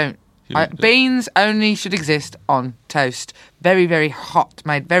that. I don't. Beans only should exist on toast. Very, very hot.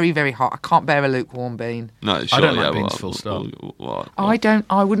 Made very, very hot. I can't bear a lukewarm bean. No, sure. I don't like yeah, beans what- full stop. what-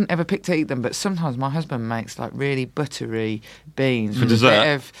 I wouldn't ever pick to eat them, but sometimes my husband makes like really buttery beans with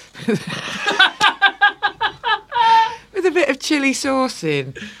dessert? with a bit of chili sauce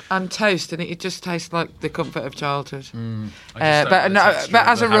in and toast, and it just tastes like the comfort of childhood. But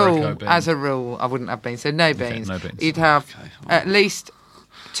as a rule, I wouldn't have beans. So no beans. no beans. You'd have at least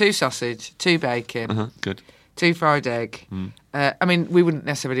 2 sausage, 2 bacon, Good. 2 fried egg. I mean, we wouldn't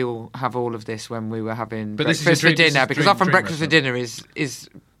necessarily have all of this when we were having But this is breakfast your for dream- this dinner, is because dream- often dream breakfast for restaurant. dinner is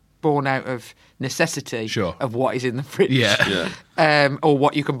born out of necessity Sure. of what is in the fridge. Yeah. Or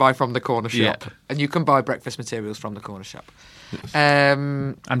what you can buy from the corner shop. Yeah. And you can buy breakfast materials from the corner shop.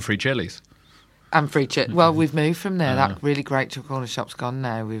 And free chilies. free chip. Well, we've moved from there. That really great corner shop's gone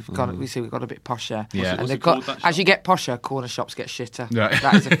now. We've got we've got a bit posher. Yeah. And What's they've it called, got that as you get posher, corner shops get shitter. Right.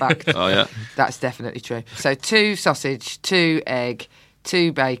 That is a fact. Oh, yeah. That's definitely true. So 2 sausage, 2 egg,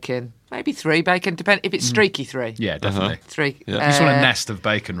 2 bacon, maybe 3 bacon. Depend if it's streaky 3. Yeah, definitely. 3. You just want a nest of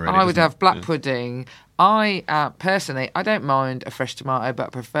bacon, really. I would doesn't have it? black pudding. I personally, I don't mind a fresh tomato, but I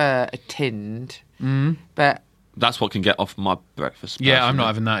prefer a tinned. But That's what can get off my breakfast. Yeah, I'm personally. not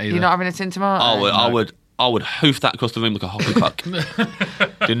having that either. you're not having a tinned tomato. I would hoof that across the room like a hockey puck.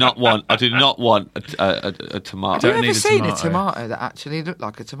 I do not want a tomato. Have you Don't ever need a seen a tomato. tomato that actually looked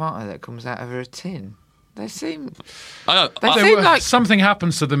like a tomato that comes out of a tin? They seem I They know, seem like Something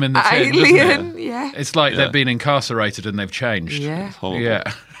happens to them in the tin, doesn't it? alien. Yeah. It's like Yeah. they've been incarcerated and they've changed. Yeah. horrible. Yeah.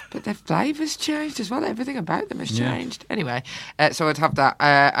 But their flavour's changed as well. Everything about them has Yeah. changed. Anyway, so I'd have that.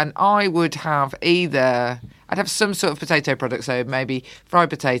 And I would have I'd have some sort of potato product. So maybe fried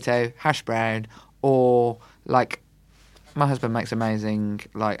potato, hash brown, or like my husband makes amazing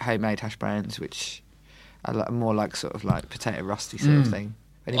like homemade hash browns, which are more like sort of like potato rusty sort of thing.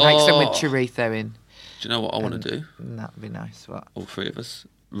 And he makes them with Oh. chorizo in. Do you know what I want to do? And that'd be nice. What? All 3 of us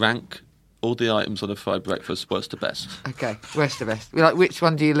rank all the items on a fried breakfast worst to best. Okay, worst to best. Like, which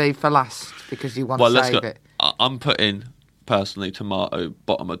one do you leave for last because you want Well, to let's save go. it? I'm putting personally tomato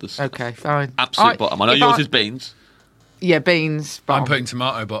bottom of the Okay, fine. absolute bottom. I know if yours is beans. Yeah, beans. I'm bottom. putting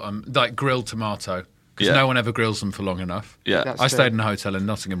tomato bottom, like grilled tomato, because Yeah. no one ever grills them for long enough. Yeah, That's I true. stayed in a hotel in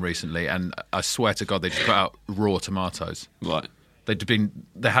Nottingham recently, and I swear to God, they just put out raw tomatoes. right.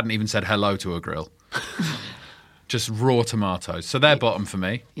 They hadn't even said hello to a grill. Just raw tomatoes. So they're bottom for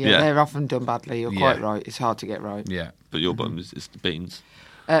me. Yeah, Yeah. they're often done badly. You're quite Yeah. right. It's hard to get right. Yeah. But your bottom is the beans.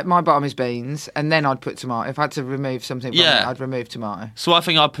 My bottom is beans, and then I'd put tomato. If I had to remove something from Yeah. it, I'd remove tomato. So I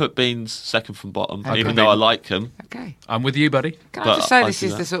think I'd put beans second from bottom, Okay. even though I like them. Okay. I'm with you, buddy. Can But I just say I this do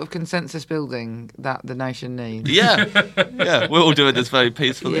is that. the sort of consensus building that the nation needs? Yeah, yeah, we're all doing this very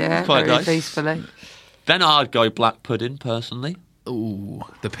peacefully. Yeah, Quite very nice. peacefully. Then I'd go black pudding personally. Ooh,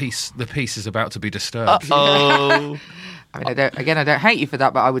 the peace is about to be disturbed. Oh, I mean, I don't hate you for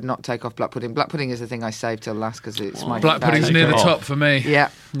that, but I would not take off black pudding. Black pudding is the thing I save till last because it's my Black pudding's favourite. near the off. top for me. Yeah.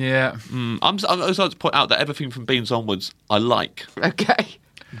 Yeah. I'm also like to point out that everything from beans onwards I like, Okay.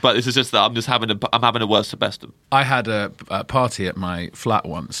 but this is just that I'm having a worst to best of. I had a party at my flat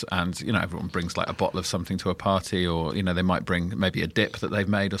once, and everyone brings like a bottle of something to a party, or they might bring maybe a dip that they've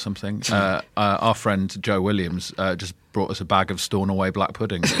made or something. Our friend Joe Williams just brought us a bag of Stornoway black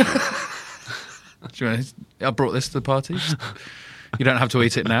pudding. Do you know, I brought this to the party. You don't have to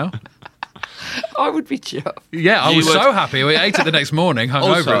eat it now. I would be chuffed. Yeah, I You was would- so happy. We ate it the next morning,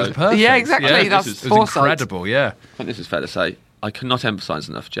 hungover. Also- It was perfect. Yeah, exactly. Yeah, That's this is- it was foresight. incredible. Yeah. I think this is fair to say. I cannot emphasise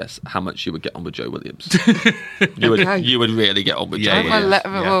enough, Jess, how much you would get on with Joe Williams. you would really get on with Yeah, Joe yeah. Williams.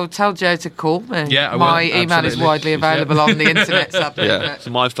 Well, tell Joe to call me. Yeah, I will, my email is absolutely. widely available on the internet, sadly. Yeah. So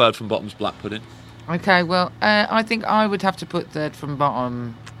my third from bottom's black pudding. Okay, well, I think I would have to put third from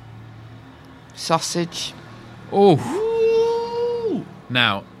bottom sausage. Oh.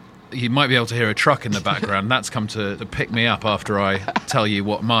 Now, you might be able to hear a truck in the background. That's come to pick me up after I tell you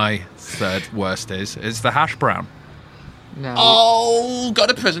what my third worst is. It's the hash brown. No. Oh, go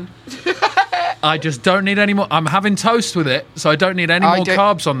to prison. I just don't need any more. I'm having toast with it, so I don't need any more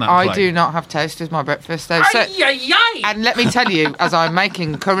carbs on that I plate. do not have toast as my breakfast, though. So, and let me tell you, as I'm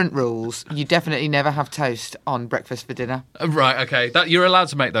making current rules, you definitely never have toast on breakfast for dinner. Right, okay. You're allowed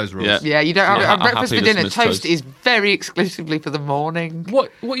to make those rules. Yeah. Yeah, you don't have Yeah, on I'm breakfast happy for to dinner. dismiss Toast toast. is very exclusively for the morning.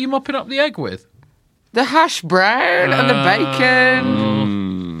 What are you mopping up the egg with? The hash brown and the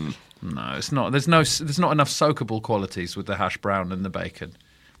bacon. No, it's not. There's not enough soakable qualities with the hash brown and the bacon.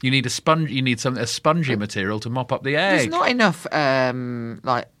 You need a sponge. You need a spongy material to mop up the There's egg. not enough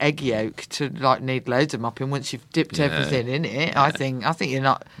like egg yolk to like need loads of mopping once you've dipped everything in it. I think you're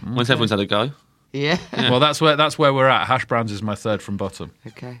not. Once everyone's had a go. Yeah. Well, that's where we're at. Hash browns is my third from bottom.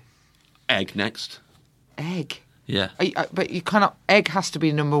 Okay. Egg next. Egg. Yeah. But you cannot. Egg has to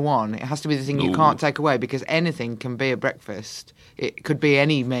be number one. It has to be the thing you Ooh. can't take away because anything can be a breakfast. It could be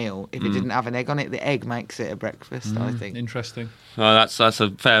any meal if it didn't have an egg on it. The egg makes it a breakfast. I think. Interesting. Well, that's a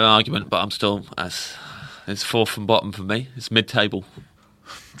fair argument, but I'm still it's fourth from bottom for me. It's mid-table.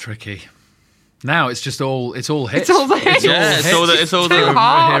 Tricky. Now it's just all hits. It's all the hits. Yeah, it's all the Too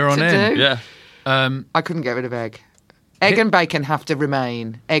hard here on to in. do. yeah. I couldn't get rid of egg. Egg and bacon have to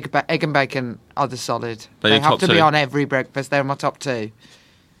remain. Egg and bacon are the solid. They're They your have top to be two. on every breakfast. They're my top 2.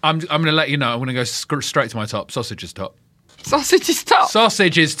 I'm going to let you know. I'm going to go straight to my top. Sausage is top. Sausage is top.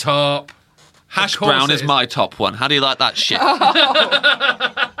 Sausage is top. Hash Of course brown it is is. my top one. How do you like that shit?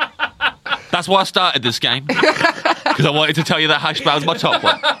 That's why I started this game. Because I wanted to tell you that hash brown's my top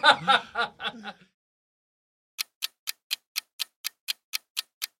one.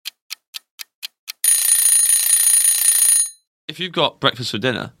 If you've got breakfast for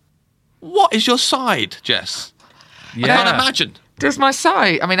dinner, what is your side, Jess? I can't imagine. Does my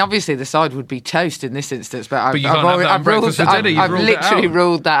side? I mean, obviously the side would be toast in this instance, but I've, But you can't have that on breakfast for dinner. You've I've ruled it literally out.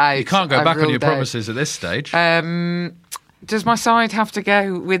 ruled that out. You can't go I've back on your ruled out. promises at this stage. Does my side have to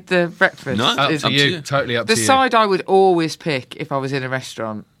go with the breakfast? No. up Is- to up to you. you. Totally up The to you. side I would always pick if I was in a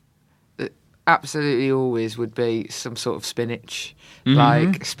restaurant, absolutely always, would be some sort of spinach. Mm-hmm.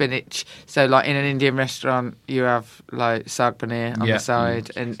 Like spinach. So, like in an Indian restaurant, you have like saag paneer on Yeah. the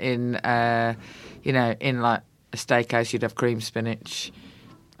side, and in in like a steakhouse, you'd have cream spinach.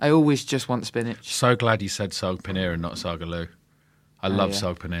 I always just want spinach. So glad you said saag paneer and not sagaloo. I love yeah.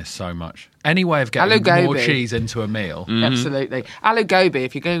 saag paneer so much. Any way of getting Aloo more gobi. cheese into a meal. Absolutely. Aloo gobi,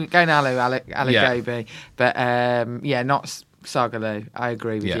 if you're going aloo Yeah. gobi. But not sagaloo. I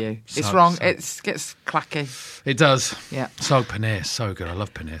agree with Yeah. you. It's Saag- wrong. saag. It gets clacky. It does. Yeah. Saag paneer, so good. I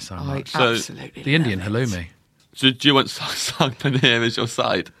love paneer so I much. So, absolutely The Indian love it. halloumi. So do you want saag paneer as your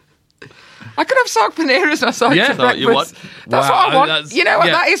side? I could have saag paneer as my side Yeah. for Is that what you breakfast. That's Wow, what I want. that's- You know what?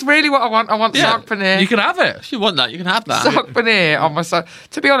 yeah. That is really what I want. I want Yeah. saag paneer. You can have it. If you want that, you can have that. Saag paneer on my side.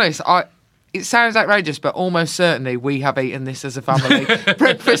 To be honest, it sounds outrageous, but almost certainly we have eaten this as a family.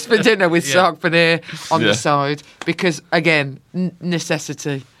 Breakfast for dinner with Yeah. saag paneer on Yeah. the side. Because, again,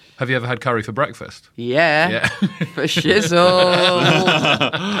 necessity. Have you ever had curry for breakfast? Yeah. Yeah. For shizzle.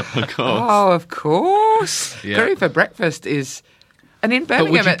 Of course. Oh, of course. Yeah. Curry for breakfast is... And in But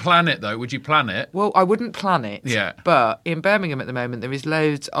Birmingham... would you plan it, though? Would you plan it? Well, I wouldn't plan it. Yeah. But in Birmingham at the moment, there is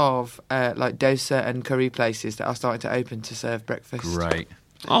loads of like dosa and curry places that are starting to open to serve breakfast. Great.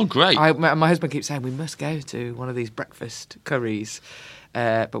 Oh, great. My husband keeps saying we must go to one of these breakfast curries.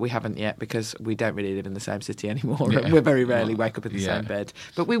 But we haven't yet because we don't really live in the same city anymore. Yeah. And we very rarely wake up in the Yeah. same bed.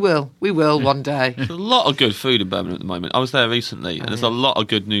 But we will one day. There's a lot of good food in Birmingham at the moment. I was there recently, and there's a lot of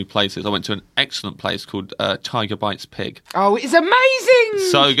good new places. I went to an excellent place called Tiger Bites Pig. Oh, it's amazing!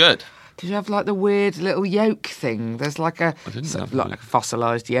 So good. Did you have like the weird little yolk thing? There's like a didn't have like that. a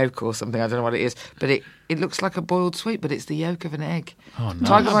fossilised yolk or something. I don't know what it is, but it looks like a boiled sweet, but it's the yolk of an egg. Oh, no.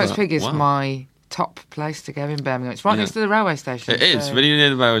 Tiger Bites Pig is Wow. my top place to go in Birmingham. It's right next to the railway station. It is so- really near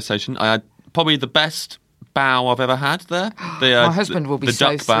the railway station. I had probably the best bow I've ever had there. My husband will be the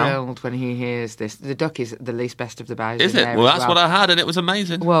so duck bow. thrilled when he hears this. The duck is the least best of the bows. Is in it? there Well, as that's what I had, and it was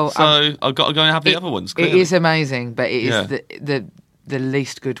amazing. Well, so I've got to go and have the other ones. It Clearly. is amazing, but it is Yeah. the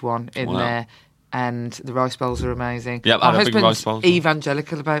least good one in Wow. there. And the rice bowls are amazing. Yep, I My had a big husband's rice bowl.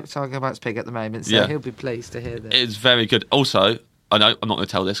 evangelical about Tiger Bites Pig at the moment, so Yeah. he'll be pleased to hear this. It's very good. Also, I know I'm not going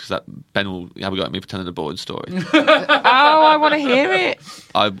to tell this because Ben will have a go at me for telling a boring story. Oh, I want to hear it.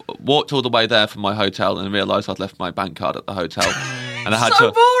 I walked all the way there from my hotel and realised I'd left my bank card at the hotel, and I had So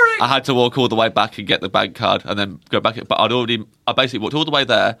to boring. I had to walk all the way back and get the bank card and then go back. But I basically walked all the way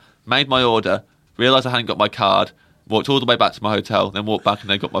there, made my order, realised I hadn't got my card, walked all the way back to my hotel, then walked back and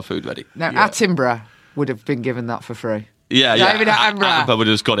they got my food ready. Now, Attenborough would have been given that for free. Yeah, David yeah. Attenborough I would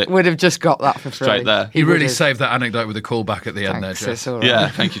have just got it. Would have just got that for free. Straight there. You would really have. saved that anecdote with a callback at the end there, Thanks, Jess. it's all right. Yeah,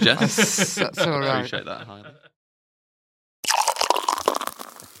 thank you, Jess. That's all right. Appreciate that. Hi.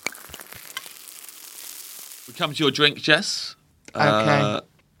 We come to your drink, Jess. Okay.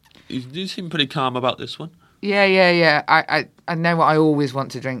 You seem pretty calm about this one. Yeah. I know what I always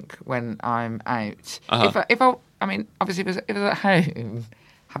want to drink when I'm out. Uh-huh. I mean, obviously, if I was at home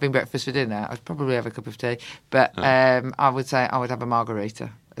having breakfast for dinner, I'd probably have a cup of tea. But I would say I would have a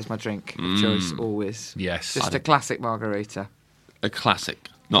margarita as my drink of choice always. Yes. Just a classic margarita. A classic,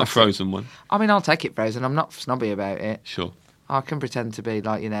 not a frozen one. I mean, I'll take it frozen. I'm not snobby about it. Sure. I can pretend to be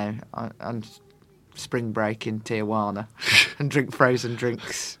like, on spring break in Tijuana and drink frozen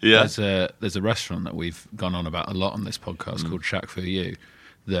drinks. Yeah. There's a restaurant that we've gone on about a lot on this podcast called Shack for You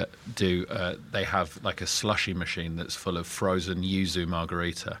that do they have like a slushy machine that's full of frozen yuzu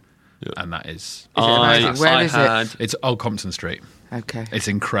margarita, and that is Is it amazing? Where is it? it's Old Compton Street. Okay. It's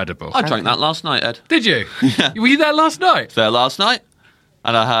incredible. I drank that last night, Ed. Did you? Were you there last night? There last night,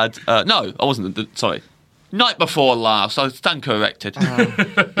 and I had no, I wasn't. Sorry, Night before last. I stand corrected. You're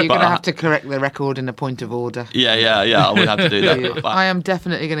going to have to correct the record in a point of order. Yeah. I would have to do that. I am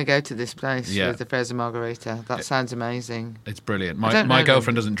definitely going to go to this place Yeah. with the Fraser Margarita. That sounds amazing. It's brilliant. I don't My know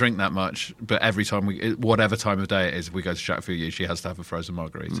girlfriend doesn't drink that much, but every time whatever time of day it is, we go to Chatfield, she has to have a frozen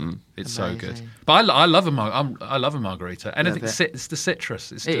margarita. It's so good. Amazing. But I love I love a margarita. Anything Love it. it's the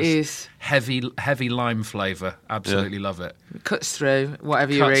citrus. It's It just is. heavy lime flavour. Absolutely love it. It cuts through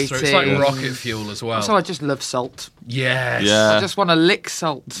whatever you're Cuts eating. through. It's like rocket fuel as well. Also, I just love salt. Yes. Yeah. I just want to lick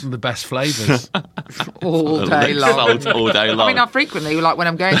salt The best flavours. all day long. Salt all day long. I mean, I frequently, like when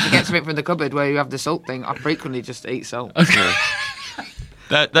I'm going to get something from the cupboard where you have the salt thing, I frequently just eat salt.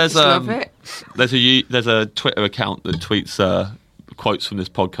 There's love it. There's a Twitter account that tweets quotes from this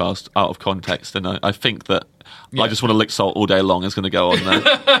podcast out of context, and I think that I just want to lick salt all day long is going to go on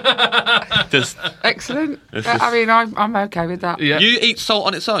there. Just Excellent. I mean, I'm okay with that. Yeah. you eat salt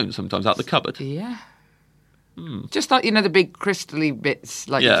on its own sometimes out the cupboard. Yeah. Just like, the big crystally bits,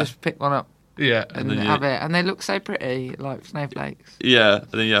 like Yeah. you just pick one up Yeah. and then you- have it, and they look so pretty, like snowflakes. Yeah,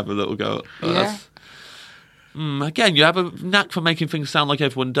 and then you have a little go. Oh, Yeah. Again, you have a knack for making things sound like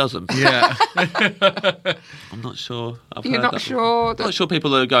everyone does them. Yeah. I'm not sure. You're not sure I'm not sure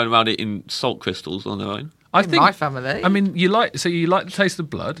people are going around eating salt crystals on their own. I In think my family. I mean, you like the taste of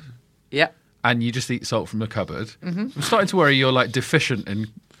blood, Yeah. and you just eat salt from the cupboard. Mm-hmm. I'm starting to worry you're like deficient in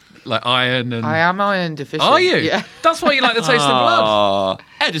like iron and. I am iron deficient. Are you? Yeah. That's why you like the taste of blood.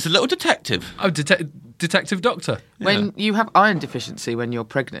 Ed is a little detective. Oh, detective doctor. When you have iron deficiency when you're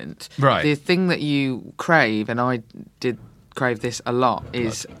pregnant, Right. the thing that you crave, and I did crave this a lot,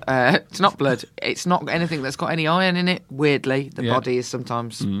 is it's not blood. It's not anything that's got any iron in it. Weirdly, the Yeah. body is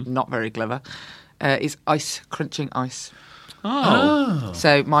sometimes not very clever. Is ice, crunching ice. Oh.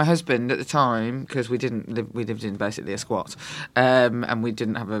 So my husband at the time, because we lived in basically a squat, and we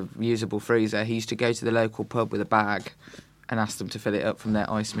didn't have a usable freezer. He used to go to the local pub with a bag and ask them to fill it up from their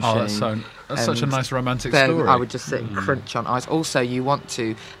ice machine. Oh, that's such a And nice romantic then story. I would just sit and crunch on ice. Also, you want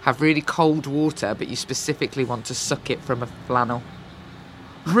to have really cold water, but you specifically want to suck it from a flannel.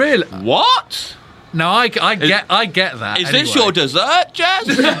 Really? What? No, I get that. Is anyway. this your dessert, Jazz?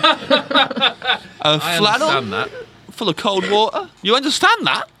 I flannel understand that. full of cold water? You understand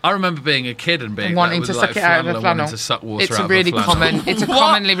that? I remember being a kid and being Wanting like, to with, suck like, it out of a and flannel. wanting to suck water It's out a of really flannel. common. It's a What?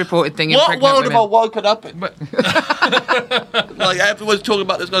 commonly reported thing in What pregnant world have I women. woken up in? Like everyone's talking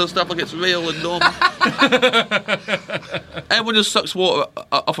about this kind of stuff like it's real and normal. Everyone just sucks water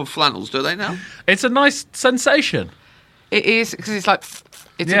off of flannels, do they now? It's a nice sensation. It is because it's like.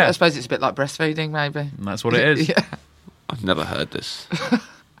 Yeah. I suppose it's a bit like breastfeeding, maybe. And that's what it is. Yeah. I've never heard this.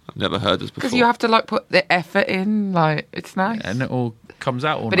 I've never heard this before. Because you have to like put the effort in. Like it's nice. And it all comes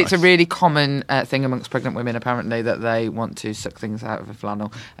out all But nice. it's a really common thing amongst pregnant women, apparently, that they want to suck things out of a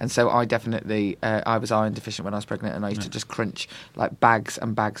flannel. And so I definitely, I was iron deficient when I was pregnant, and I used to just crunch like bags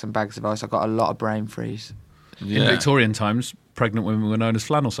and bags and bags of ice. I got a lot of brain freeze. In Victorian times, pregnant women were known as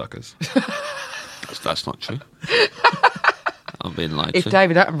flannel suckers. That's not true. I'm being lied If to.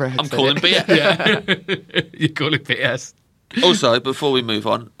 David Attenborough had I'm said calling it. BS. You call it BS. Also, before we move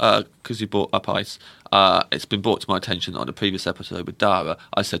on, because you brought up ice, it's been brought to my attention on a previous episode with Dara.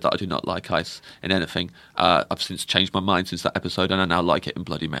 I said that I do not like ice in anything. I've since changed my mind since that episode, and I now like it in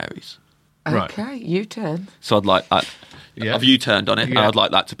Bloody Marys. Right. Okay, you turn. So I'd like that. Yeah. Have you turned on it? Yeah. I'd like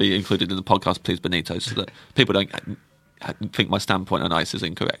that to be included in the podcast, please, Benito, so that people don't think my standpoint on ice is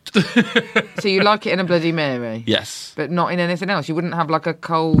incorrect. So you like it in a Bloody Mary? Yes. But not in anything else? You wouldn't have like a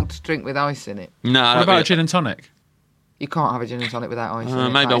cold drink with ice in it? No. What about a gin and tonic? You can't have a gin and tonic without ice in it.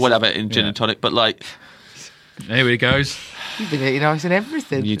 Maybe I would have it in gin and tonic, but like Here he goes. You've been eating ice in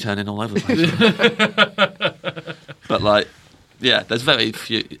everything. you turning all over the place. But like, yeah, there's very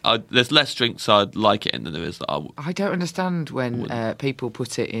few. There's less drinks I'd like it in than there is that I don't understand when people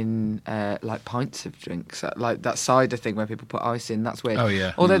put it in like pints of drinks, like that cider thing where people put ice in. That's weird. Oh,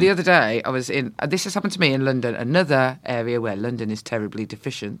 yeah. Although the other day I was in. This has happened to me in London, another area where London is terribly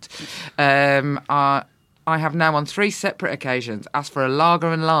deficient. I have now on 3 separate occasions asked for a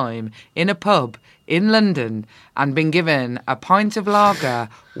lager and lime in a pub in London and been given a pint of lager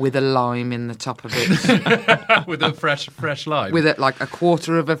with a lime in the top of it. With a fresh lime. With like a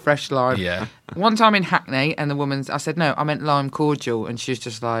quarter of a fresh lime. Yeah. One time in Hackney, and I said, no, I meant lime cordial, and she was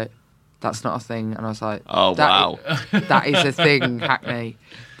just like, that's not a thing. And I was like, Oh, wow. That is a thing, Hackney.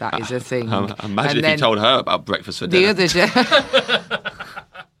 That is a thing. Imagine And if then you told her about breakfast for the dinner. other day.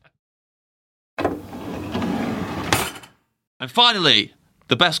 And finally,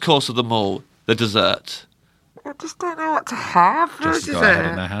 the best course of them all, the dessert. I just don't know what to have for Just got ahead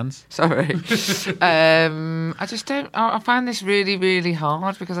in their hands. Sorry. I just don't. I find this really, really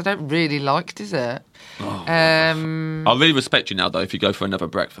hard because I don't really like dessert. I really respect you now, though, if you go for another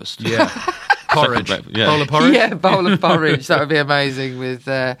breakfast. Yeah. Porridge. Yeah. Bowl of porridge? Yeah, bowl of porridge. That would be amazing with,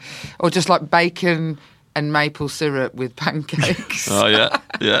 or just like bacon and maple syrup with pancakes. Oh, yeah,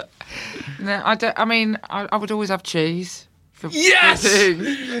 yeah. No, I don't. I mean, I would always have cheese. For Yes!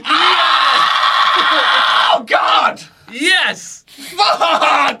 pudding. Oh, God! Yes!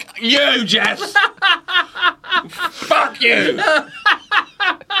 Fuck you, Jess! Fuck you! Fuck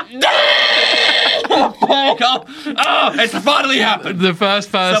off! Oh, it's finally happened! The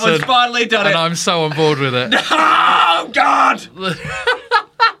first person. Someone's finally done and it! I'm so on board with it. Oh, God!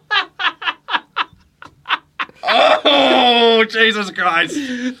 Oh, Jesus Christ!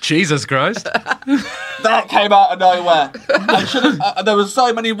 Jesus Christ. That came out of nowhere. There were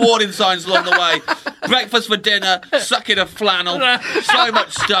so many warning signs along the way. Breakfast for dinner, sucking a flannel, so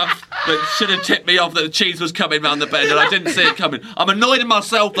much stuff that should have tipped me off that the cheese was coming round the bend and I didn't see it coming. I'm annoyed at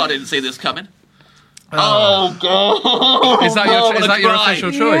myself that I didn't see this coming. Oh, God. Is that your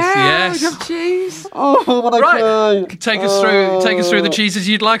official choice? Yeah, Yes. I'd have cheese. Oh, what a Right. Take us through the cheeses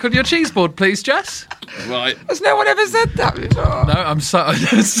you'd like on your cheese board, please, Jess. Right. Has no one ever said that before? No, I'm so.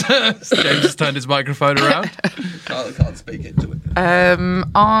 James has turned his microphone around. Can't speak into it. I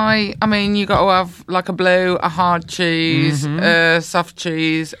mean, you got to have like a blue, a hard cheese, soft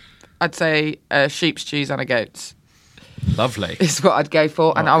cheese. I'd say sheep's cheese and a goat's. Lovely. Is what I'd go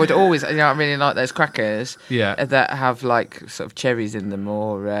for, and I would always, I really like those crackers. Yeah. That have like sort of cherries in them,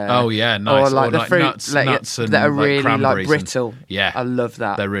 or Oh yeah, nice. or like the fruit nuts and that are like really like cranberries brittle. yeah, I love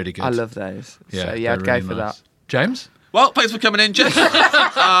that. They're really good. I love those. Yeah, So yeah, they're I'd go really for nice. that. James? Well, thanks for coming in, Jess.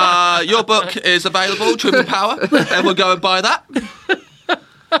 Your book is available, Truth and Power. Everyone go and buy that.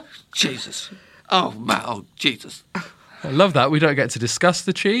 Jesus. Oh, man. Oh, Jesus. I love that. We don't get to discuss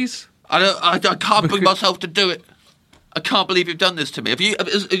the cheese. I can't bring myself to do it. I can't believe you've done this to me. Have you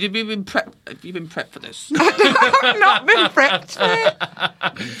been prepped? Have you been prepped for this? I've not been prepped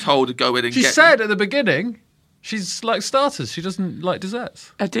for it. Told to go in and She get. said at the beginning, she's like starters. She doesn't like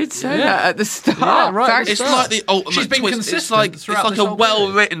desserts. I did say that at the start. Yeah, right, Thanks. It's like the ultimate She's been twist. consistent It's throughout like this a whole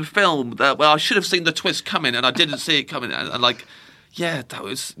well-written film that I should have seen the twist coming and I didn't see it coming. And like, yeah, that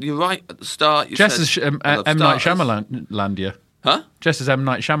was. You're right at the start. You Jess said, is I love M Night starters. Shyamalandia. Huh? Jess is M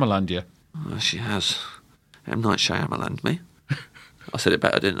Night Shyamalandia. Oh, she has. M Night Shyamalan, me. I said it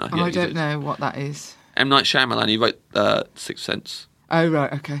better, didn't I? Oh, Yeah, I you don't did. know what that is. M Night Shyamalan. He wrote Sixth Sense. Oh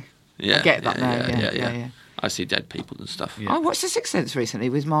right, okay. Yeah, I get that now. Yeah. I see dead people and stuff. Yeah. I watched The Sixth Sense recently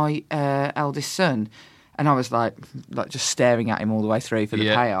with my eldest son, and I was like just staring at him all the way through for the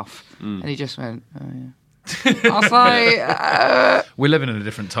Yeah. payoff, and he just went, "Oh yeah." I was like, We're living in a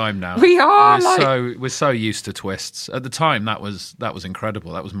different time now. We are, We're so used to twists. At the time, that was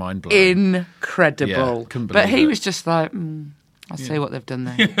incredible. That was mind blowing. incredible. Yeah, couldn't But believe he it. was just like, I see what they've done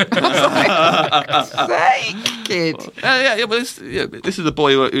there. I was like, "Sake, kid." Yeah. Well, this is a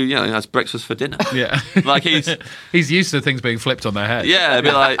boy who has breakfast for dinner. Yeah, Like he's he's used to things being flipped on their head. yeah, it'd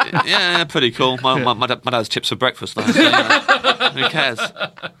be like yeah, pretty cool. My dad has chips for breakfast. Though, so, who cares?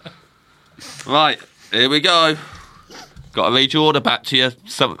 Right, here we go. Got to read your order back to you.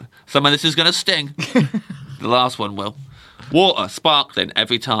 Some of this is going to sting. The last one will. Water, sparkling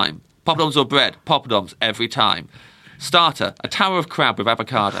every time. Poppadoms or bread, poppadoms every time. Starter, a tower of crab with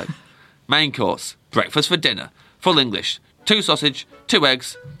avocado. Main course, breakfast for dinner. Full English, 2 sausage, 2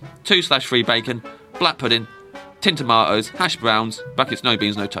 eggs, 2/3 bacon, black pudding, tin tomatoes, hash browns, brackets no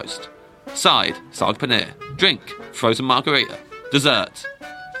beans, no toast. Side, saag paneer. Drink, frozen margarita. Dessert.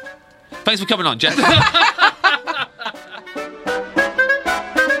 Thanks for coming on, Jeff.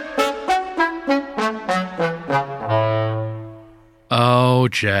 Oh,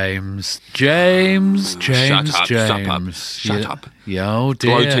 James. Shut up. Yeah. Oh,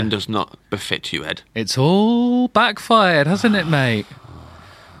 dear. Bloating does not befit you, Ed. It's all backfired, hasn't it, mate?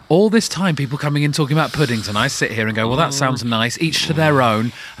 All this time, people coming in talking about puddings, and I sit here and go, well, that sounds nice, each to their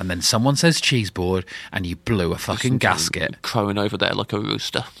own, and then someone says cheese board, and you blew a fucking gasket. Crowing over there like a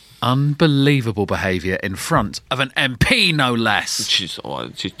rooster. Unbelievable behaviour in front of an MP, no less. She's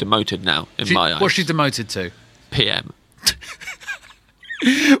demoted now, in my eyes. What's she demoted to? PM.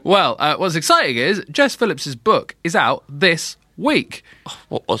 Well, what's exciting is Jess Phillips' book is out this week.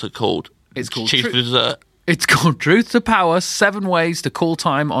 What was it called? It's called Cheese for Dessert. It's called Truth to Power, 7 Ways to Call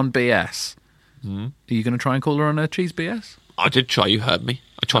Time on BS. Are you going to try and call her on a cheese BS? I did try, you heard me.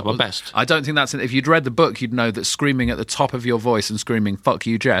 I tried my best. I don't think that's... If you'd read the book, you'd know that screaming at the top of your voice and screaming, fuck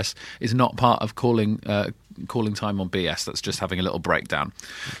you, Jess, is not part of calling Calling Time on BS that's just having a little breakdown.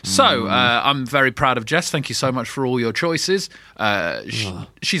 So I'm very proud of Jess. Thank you so much for all your choices.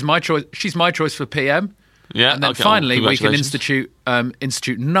 She's my choice. She's my choice for PM. Yeah, and then okay, finally we can congratulations.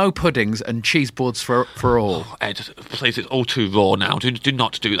 institute no puddings and cheese boards for all. Ed, please, it's all too raw now. Do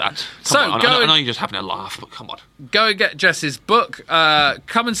not do that. Come on. I know you're just having a laugh, but come on. Go and get Jess's book.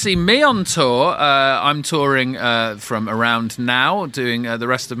 Come and see me on tour. I'm touring from around now, doing the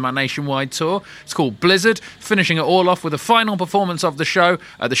rest of my nationwide tour. It's called Blizzard, finishing it all off with a final performance of the show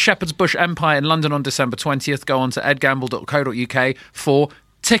at the Shepherd's Bush Empire in London on December 20th. Go on to edgamble.co.uk for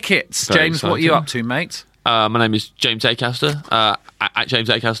tickets. Very James, what are you up to, mate? My name is James Acaster, at James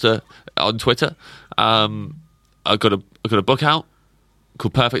Acaster on Twitter. I've got a book out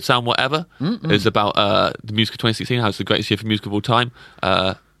called Perfect Sound Whatever. It's about the music of 2016, how it's the greatest year for music of all time.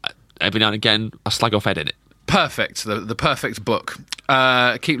 Every now and again, I slag off Ed in it. Perfect, the perfect book.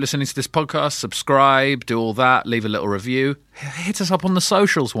 Keep listening to this podcast, subscribe, do all that, leave a little review. Hit us up on the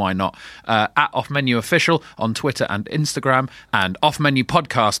socials, why not? At Off Menu Official on Twitter and Instagram, and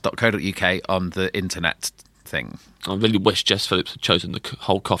offmenupodcast.co.uk on the internet thing. I really wish Jess Phillips had chosen the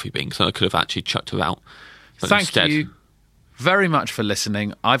whole coffee bean, so I could have actually chucked her out. But Thank instead, you very much for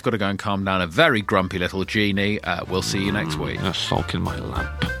listening. I've got to go and calm down a very grumpy little genie. We'll see you next week. A sulk in my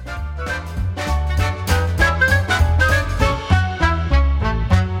lamp.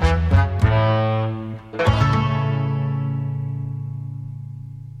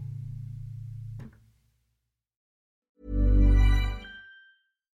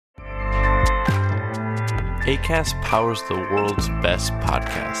 Acast powers the world's best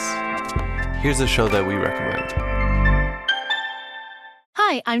podcasts. Here's a show that we recommend.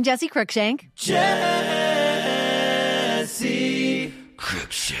 Hi, I'm Jessie Cruikshank. Jessie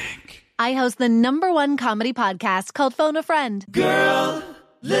Cruikshank. I host the #1 comedy podcast called Phone a Friend. Girl,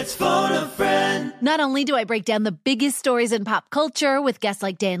 let's phone a friend. Not only do I break down the biggest stories in pop culture with guests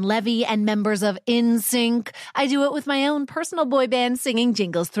like Dan Levy and members of NSYNC, I do it with my own personal boy band singing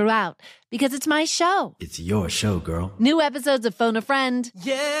jingles throughout. Because it's my show. It's your show, girl. New episodes of Phone a Friend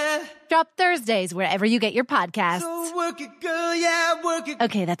Yeah. drop Thursdays wherever you get your podcasts. So work it, girl, yeah, work it.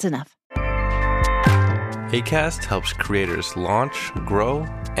 Okay, that's enough. Acast helps creators launch, grow,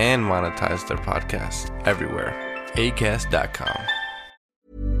 and monetize their podcasts everywhere. Acast.com.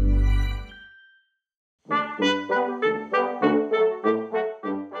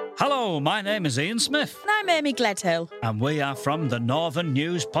 Hello, my name is Ian Smith. And I'm Amy Gledhill. And we are from the Northern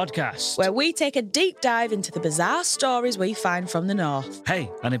News Podcast, where we take a deep dive into the bizarre stories we find from the North.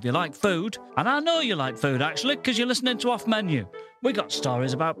 Hey, and if you like food, and I know you like food actually, because you're listening to Off Menu, we got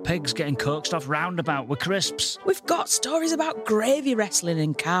stories about pigs getting coaxed off roundabout with crisps. We've got stories about gravy wrestling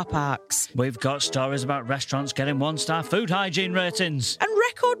in car parks. We've got stories about restaurants getting 1-star food hygiene ratings. And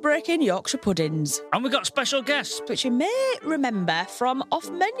record-breaking Yorkshire puddings. And we got special guests, which you may remember from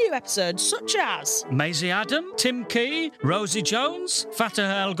off-menu episodes such as Maisie Adam, Tim Key, Rosie Jones, Fatah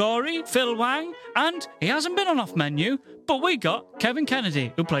El Ghori, Phil Wang, and he hasn't been on Off Menu, but we got Kevin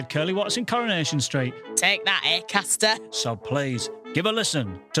Kennedy, who played Curly Watts in Coronation Street. Take that, Acaster. So please, give a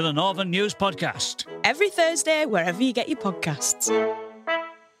listen to the Northern News Podcast. Every Thursday, wherever you get your podcasts.